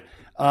 All right.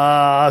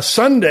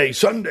 Sunday.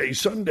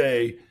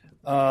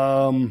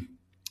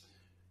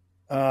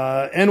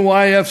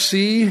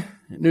 NYFC,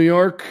 New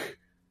York,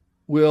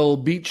 will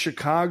beat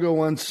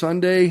Chicago on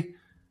Sunday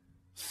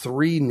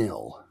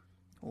 3-0.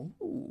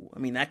 Ooh, I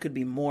mean, that could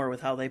be more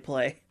with how they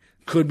play.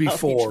 Could be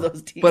 4.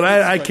 But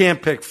I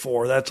can't pick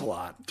 4. That's a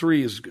lot.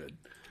 3 is good.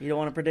 You don't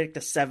want to predict a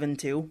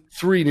 7-2?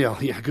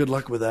 3-0. Yeah, good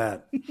luck with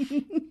that.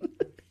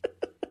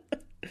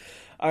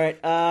 All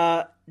right.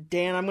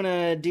 Dan, I'm going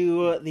to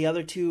do the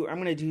other 2.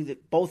 I'm going to do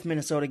both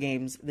Minnesota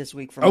games this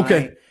week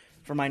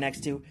for my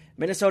next 2.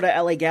 Minnesota,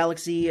 LA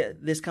Galaxy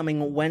this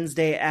coming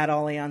Wednesday at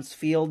Allianz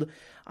Field.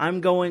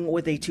 I'm going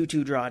with a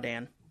 2-2 draw,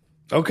 Dan.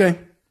 Okay.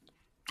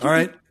 All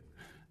right.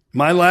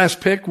 My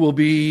last pick will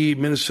be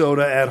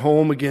Minnesota at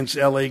home against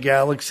LA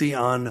Galaxy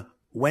on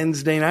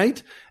Wednesday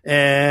night,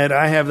 and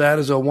I have that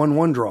as a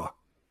 1-1 draw.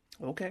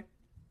 Okay.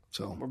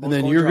 So, and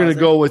then you're going to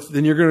go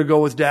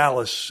with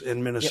Dallas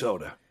and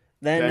Minnesota. Yep.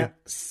 Then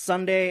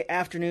Sunday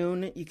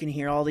afternoon, you can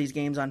hear all these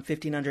games on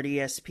 1500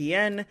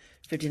 ESPN,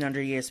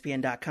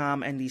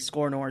 1500ESPN.com, and the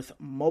Score North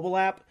mobile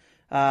app.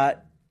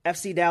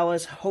 FC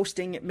Dallas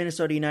hosting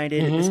Minnesota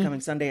United this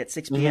coming Sunday at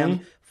 6 p.m.,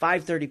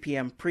 5:30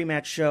 p.m.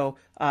 pre-match show.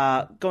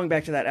 Going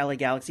back to that LA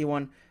Galaxy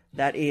one,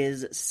 that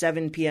is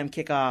 7 p.m.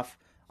 kickoff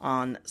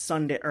on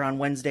Sunday or on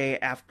Wednesday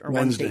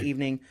Wednesday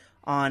evening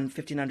on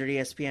 1500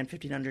 ESPN,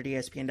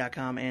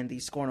 1500ESPN.com, and the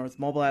Score North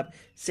mobile app.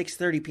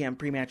 6:30 p.m.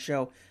 pre-match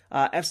show.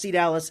 FC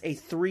Dallas a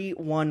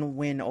 3-1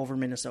 win over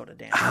Minnesota.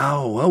 Dan.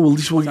 Oh well, at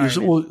least we're going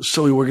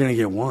to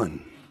get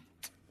one.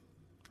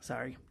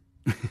 Sorry,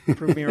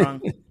 prove me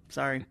wrong.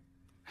 Sorry.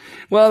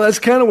 Well, that's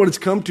kind of what it's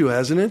come to,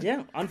 hasn't it?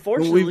 Yeah,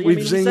 unfortunately.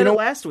 We said it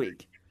last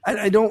week.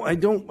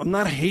 I'm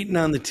not hating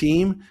on the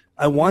team.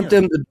 I want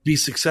them to be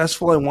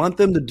successful. I want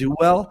them to do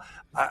well.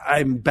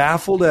 I'm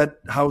baffled at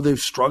how they've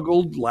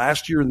struggled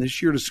last year and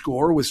this year to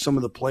score with some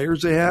of the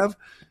players they have.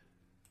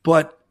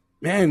 But,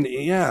 man,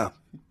 yeah.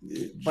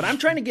 But I'm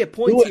trying to get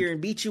points here and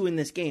beat you in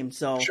this game.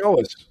 So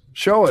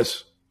Show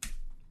us.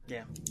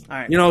 Yeah. All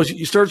right.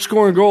 You start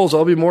scoring goals,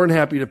 I'll be more than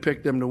happy to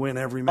pick them to win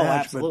every match. Oh,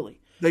 absolutely.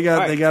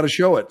 But they got to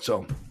show it.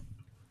 So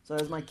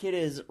as my kid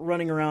is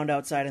running around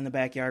outside in the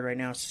backyard right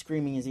now,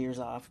 screaming his ears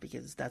off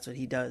because that's what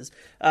he does.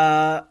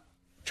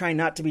 Trying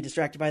not to be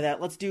distracted by that.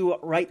 Let's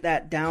write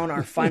that down.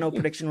 Our final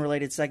prediction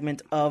related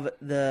segment of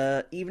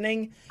the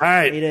evening. All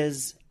right. It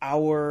is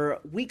our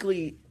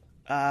weekly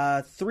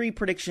 3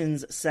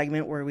 predictions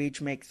segment where we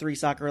each make 3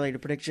 soccer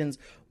related predictions.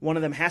 One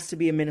of them has to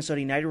be a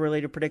Minnesota United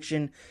related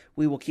prediction.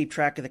 We will keep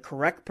track of the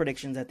correct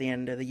predictions at the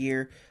end of the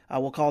year.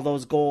 We'll call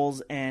those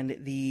goals, and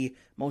the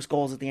most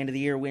goals at the end of the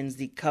year wins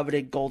the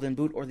coveted golden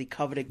boot or the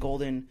coveted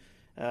golden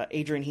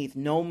Adrian Heath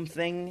gnome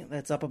thing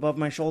that's up above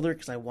my shoulder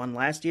because I won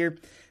last year.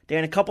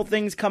 Dan, a couple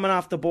things coming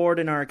off the board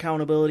in our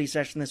accountability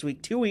session this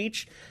week, 2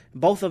 each,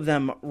 both of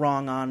them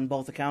wrong on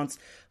both accounts.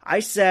 I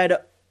said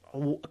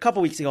a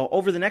couple weeks ago,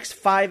 over the next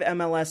 5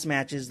 MLS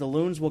matches, the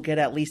Loons will get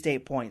at least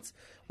 8 points.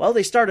 Well,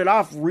 they started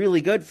off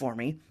really good for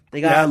me.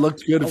 They got it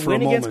looked good for a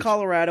win against moment.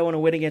 Colorado and a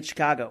win against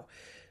Chicago.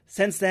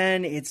 Since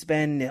then, it's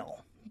been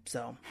nil.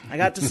 So I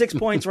got to 6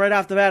 points right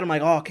off the bat. I'm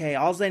like, oh, okay,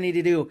 all they need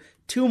to do,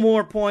 2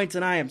 more points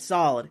and I am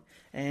solid.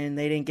 And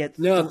they didn't get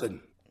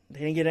nothing. They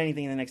didn't get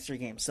anything in the next 3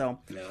 games. So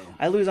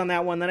I lose on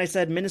that one. Then I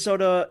said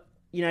Minnesota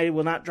United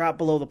will not drop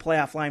below the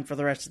playoff line for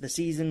the rest of the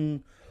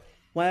season.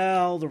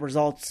 Well, the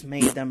results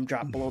made them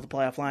drop below the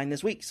playoff line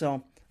this week.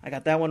 So I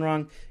got that one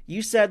wrong.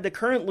 You said the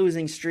current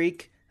losing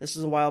streak, this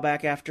was a while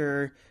back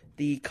after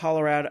the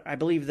Colorado, I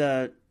believe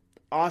the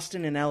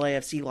Austin and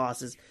LAFC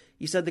losses.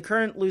 You said the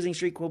current losing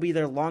streak will be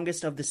their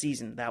longest of the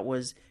season. That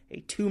was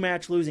a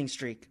 2-match losing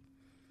streak.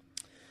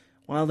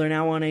 Well, they're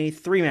now on a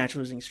 3-match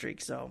losing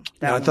streak. So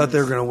I thought they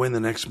were going to win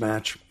the next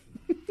match.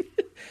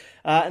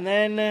 And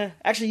then,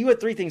 actually, you had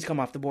 3 things come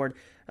off the board.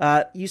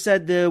 You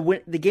said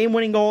the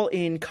game-winning goal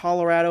in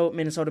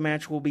Colorado-Minnesota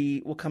match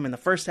will come in the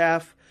first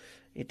half.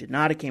 It did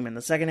not. It came in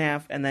the second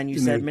half. And then you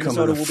said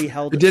Minnesota will be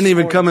held. It didn't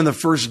even come in the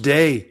first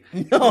day.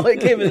 No, it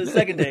came in the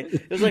second day.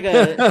 It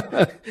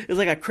was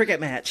like a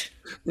cricket match.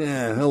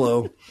 Yeah,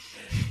 hello.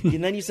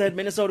 And then you said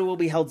Minnesota will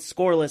be held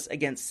scoreless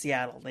against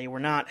Seattle. They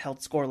were not held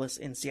scoreless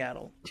in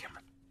Seattle. Damn it.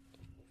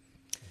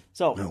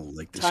 So,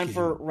 time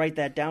for Write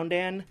That Down,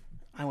 Dan.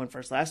 I went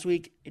first last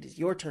week. It is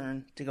your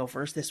turn to go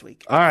first this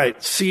week. All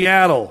right,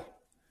 Seattle.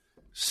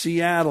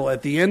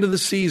 At the end of the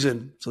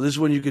season, so this is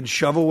when you can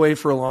shove away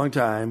for a long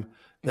time,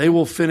 they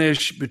will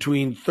finish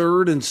between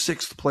 3rd and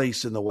 6th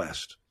place in the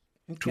West.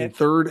 Okay. Between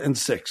 3rd and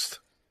 6th.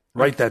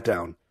 Write that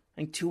down.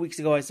 I think 2 weeks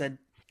ago I said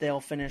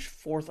they'll finish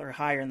 4th or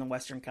higher in the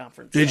Western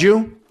Conference. Did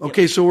you?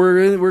 Okay, so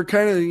we're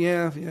kind of,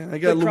 yeah. I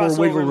got a little more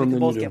wiggle room than you do.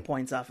 Both get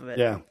points off of it.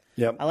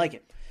 Yeah. I like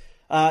it.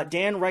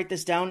 Dan, write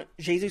this down.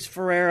 Jesus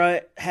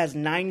Ferreira has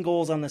 9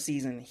 goals on the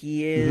season.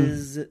 He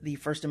is the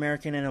first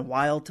American in a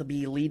while to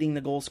be leading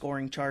the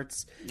goal-scoring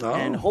charts,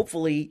 and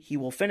hopefully he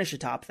will finish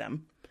atop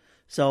them.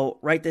 So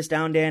write this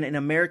down, Dan. An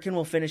American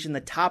will finish in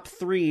the top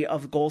 3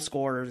 of goal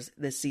scorers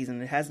this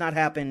season. It has not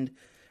happened,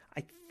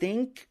 I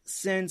think,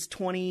 since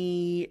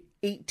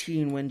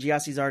 2018 when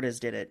Giassi Zardes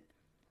did it.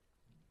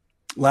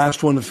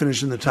 Last one to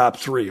finish in the top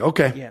 3.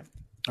 Okay. Yeah.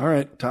 All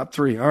right, top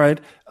 3. All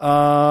right.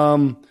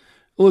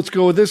 Let's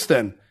go with this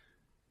then.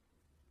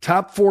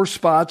 Top 4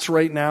 spots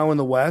right now in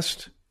the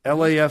West: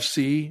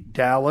 LAFC,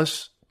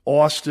 Dallas,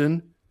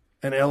 Austin,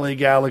 and LA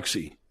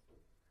Galaxy.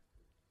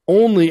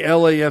 Only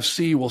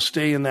LAFC will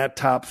stay in that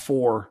top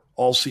 4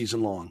 all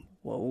season long.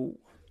 Whoa.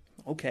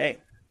 Okay.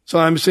 So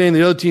I'm saying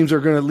the other teams are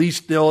going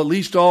to they'll at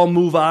least all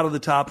move out of the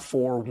top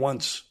 4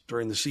 once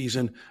during the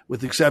season,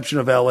 with the exception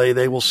of LA.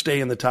 They will stay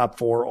in the top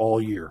 4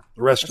 all year,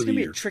 the rest of the year. That's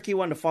going to be a tricky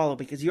one to follow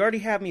because you already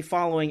have me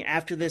following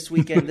after this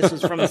weekend. This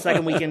was from the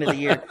second weekend of the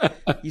year.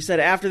 You said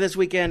after this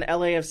weekend,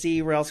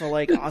 LAFC, Real Salt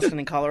Lake, Austin,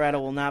 and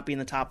Colorado will not be in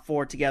the top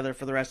 4 together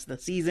for the rest of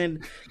the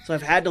season. So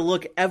I've had to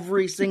look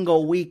every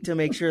single week to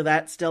make sure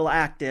that's still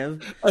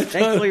active.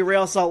 Thankfully,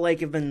 Real Salt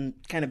Lake have been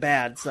kind of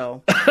bad.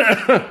 So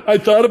I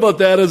thought about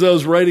that as I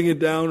was writing it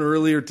down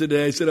earlier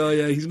today. I said, oh,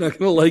 yeah, he's not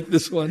going to like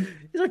this one.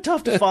 These are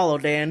tough to follow,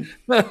 Dan.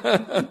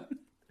 All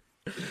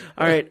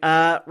right,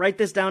 write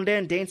this down,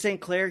 Dan. Dane St.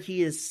 Clair,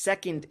 he is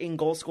second in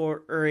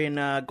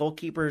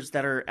goalkeepers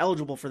that are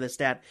eligible for this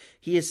stat.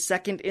 He is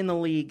second in the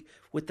league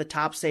with the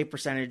top save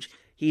percentage.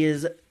 He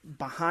is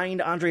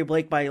behind Andre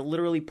Blake by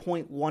literally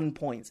 0.1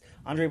 points.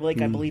 Andre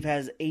Blake, I believe,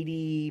 has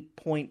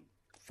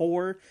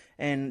 80.4,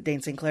 and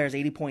Dane St. Clair is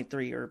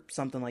 80.3 or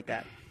something like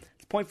that.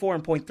 It's 0.4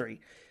 and 0.3.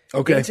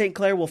 Okay. Dane St.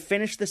 Clair will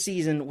finish the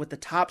season with the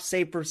top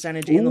save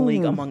percentage in the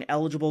league among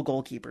eligible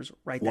goalkeepers.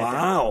 Write that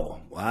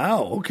down.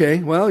 Wow.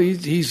 Okay. Well,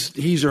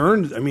 he's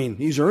earned. I mean,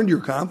 he's earned your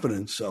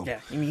confidence. So yeah.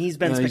 I mean, he's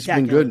been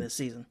spectacular this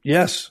season.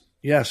 Yes.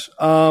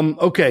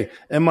 Okay.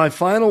 And my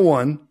final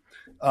one,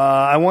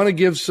 I want to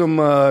give some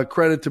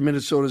credit to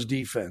Minnesota's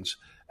defense.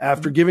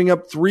 After giving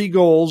up 3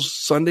 goals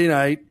Sunday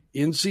night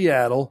in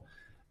Seattle,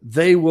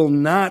 they will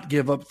not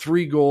give up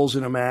 3 goals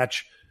in a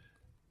match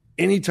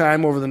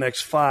anytime over the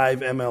next 5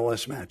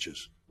 MLS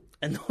matches.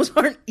 And those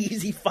aren't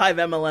easy 5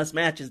 MLS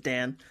matches,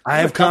 Dan. I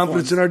have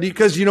confidence in our defense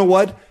because you know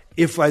what?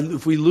 If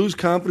we lose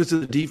confidence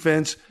in the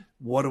defense,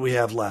 what do we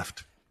have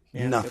left?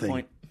 Yeah, nothing. Good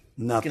point.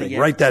 Nothing.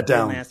 Write that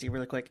down. Nasty,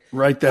 really quick.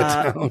 Write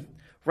that down.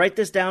 Write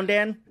this down,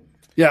 Dan.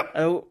 Yeah.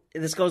 Oh,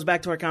 this goes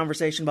back to our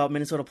conversation about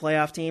Minnesota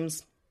playoff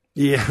teams.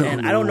 Yeah.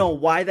 And I don't know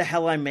why the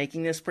hell I'm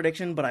making this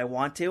prediction, but I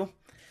want to.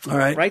 All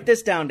right. Write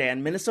this down,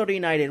 Dan. Minnesota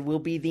United will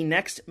be the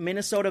next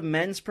Minnesota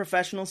men's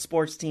professional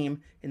sports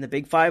team in the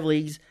Big 5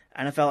 leagues,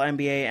 NFL,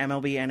 NBA,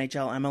 MLB,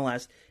 NHL,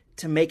 MLS,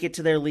 to make it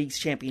to their league's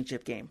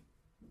championship game.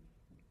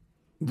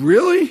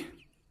 Really?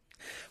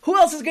 Who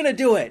else is going to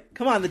do it?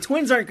 Come on, the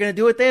Twins aren't going to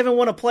do it. They haven't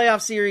won a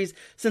playoff series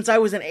since I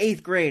was in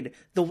 8th grade.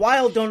 The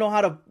Wild don't know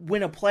how to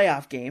win a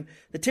playoff game.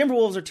 The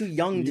Timberwolves are too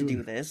young to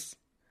do this.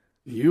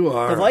 You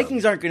are. The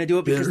Vikings aren't going to do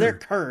it because they're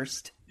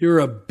cursed. You're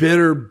a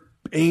bitter,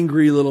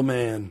 angry little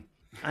man.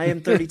 I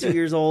am 32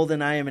 years old,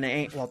 and I am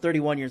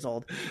 31 years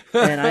old,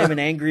 and I am an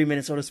angry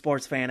Minnesota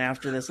sports fan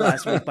after this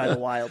last week by the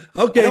Wild.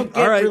 Okay, I don't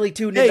get right. really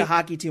tuned into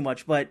hockey too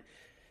much, but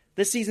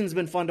this season's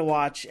been fun to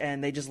watch,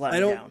 and they just let me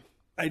down.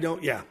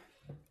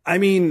 I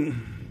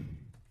mean,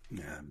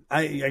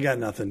 I got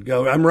nothing.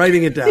 Go. I'm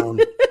writing it down.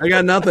 I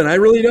got nothing. I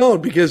really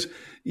don't, because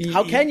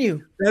how can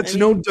you? That's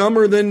no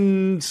dumber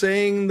than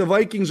saying the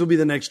Vikings will be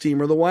the next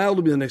team, or the Wild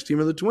will be the next team,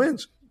 or the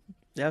Twins.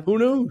 Yeah. Who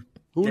knew?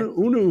 Who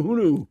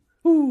knew?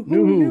 Who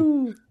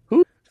knew?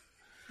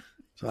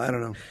 So I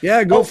don't know.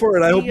 Yeah, go for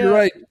it. I hope you're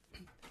right.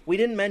 We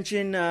didn't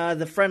mention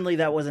the friendly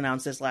that was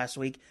announced this last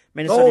week.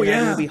 Minnesota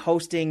United will be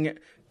hosting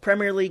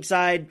Premier League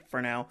side,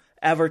 for now,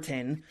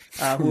 Everton,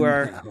 who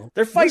are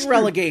they're fighting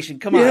relegation.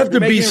 Come on, you have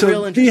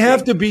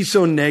to be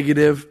so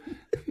negative.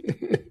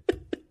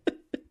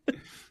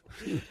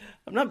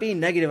 I'm not being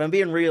negative. I'm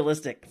being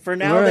realistic. For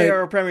now, they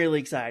are a Premier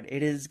League side.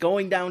 It is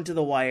going down to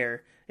the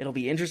wire. It'll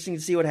be interesting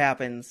to see what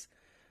happens.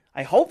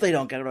 I hope they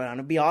don't get it down.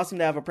 It'd be awesome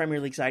to have a Premier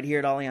League side here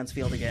at Allianz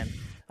Field again.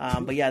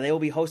 But yeah, they will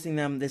be hosting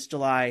them this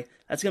July.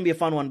 That's going to be a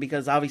fun one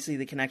because obviously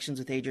the connections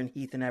with Adrian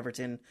Heath and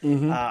Everton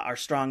are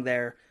strong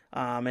there.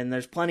 And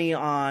there's plenty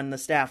on the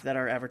staff that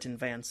are Everton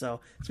fans.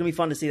 So it's going to be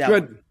fun to see that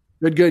one.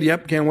 Good.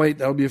 Yep, can't wait.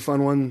 That'll be a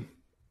fun one.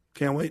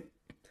 Can't wait.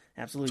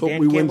 Absolutely.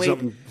 Dan, can't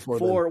wait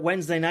for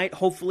Wednesday night.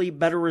 Hopefully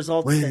better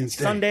results than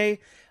Sunday.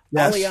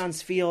 Yes.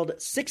 Allianz Field,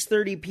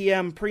 6:30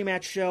 p.m.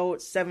 pre-match show,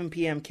 7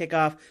 p.m.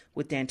 kickoff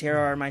with Dan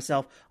Terhaar and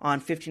myself on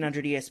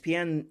 1500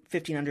 ESPN,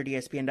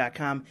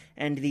 1500ESPN.com,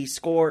 and the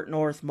Score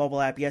North mobile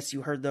app. Yes,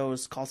 you heard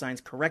those call signs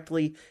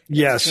correctly.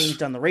 It's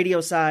changed on the radio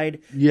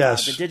side.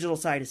 Yes. The digital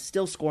side is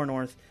still Score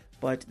North,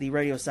 but the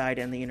radio side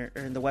and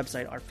the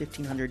website are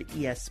 1500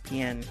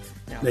 ESPN.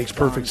 Now, makes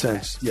perfect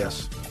sense.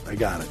 Yes, I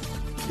got it.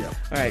 Yeah.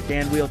 All right,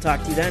 Dan, we'll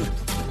talk to you then.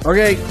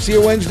 Okay, see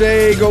you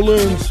Wednesday. Go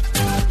Loons.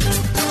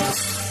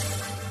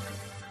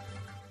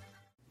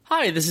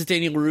 Hi, this is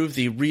Daniel LaRue of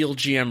the Real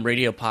GM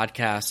Radio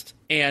Podcast.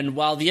 And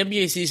while the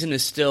NBA season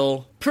is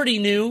still pretty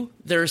new,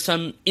 there are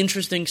some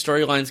interesting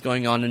storylines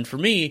going on. And for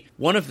me,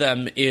 one of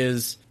them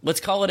is, let's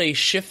call it a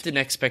shift in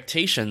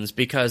expectations,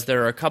 because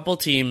there are a couple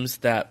teams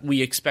that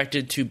we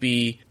expected to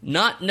be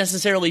not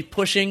necessarily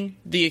pushing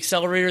the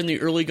accelerator in the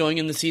early going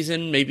in the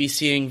season, maybe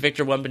seeing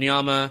Victor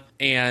Wembanyama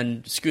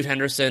and Scoot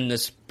Henderson,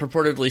 this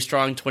purportedly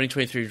strong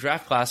 2023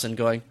 draft class, and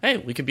going, hey,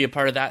 we could be a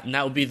part of that. And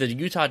that would be the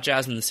Utah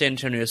Jazz and the San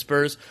Antonio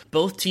Spurs.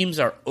 Both teams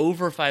are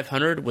over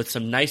 500 with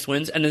some nice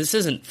wins. And this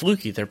isn't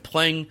fluky. They're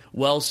playing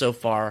well so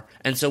far.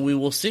 And so we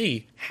will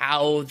see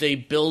how they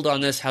build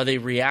on this, how they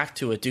react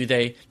to it. Do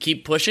they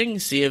keep pushing,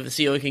 see if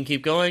it can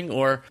keep going,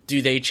 or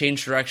do they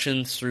change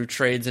directions through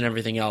trades and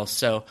everything else?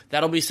 So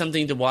that'll be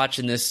something to watch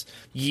in this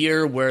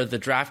year where the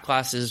draft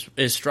class is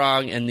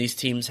strong and these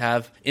teams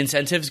have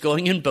incentives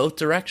going in both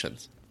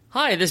directions.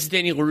 Hi, this is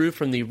Daniel LaRue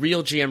from the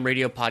Real GM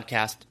Radio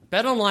Podcast.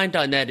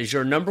 BetOnline.net is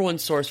your number one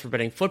source for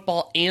betting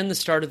football and the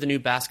start of the new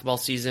basketball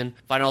season.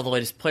 Find all the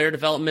latest player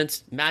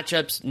developments,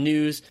 matchups,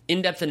 news,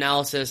 in-depth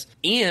analysis,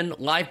 and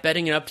live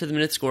betting and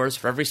up-to-the-minute scores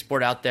for every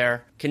sport out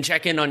there. Can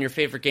check in on your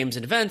favorite games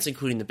and events,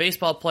 including the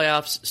baseball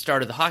playoffs,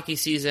 start of the hockey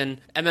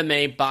season,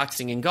 MMA,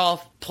 boxing, and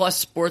golf, plus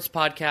sports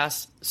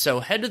podcasts. So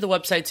head to the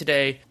website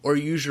today or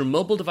use your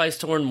mobile device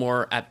to learn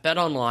more at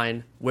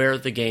BetOnline, where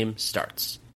the game starts.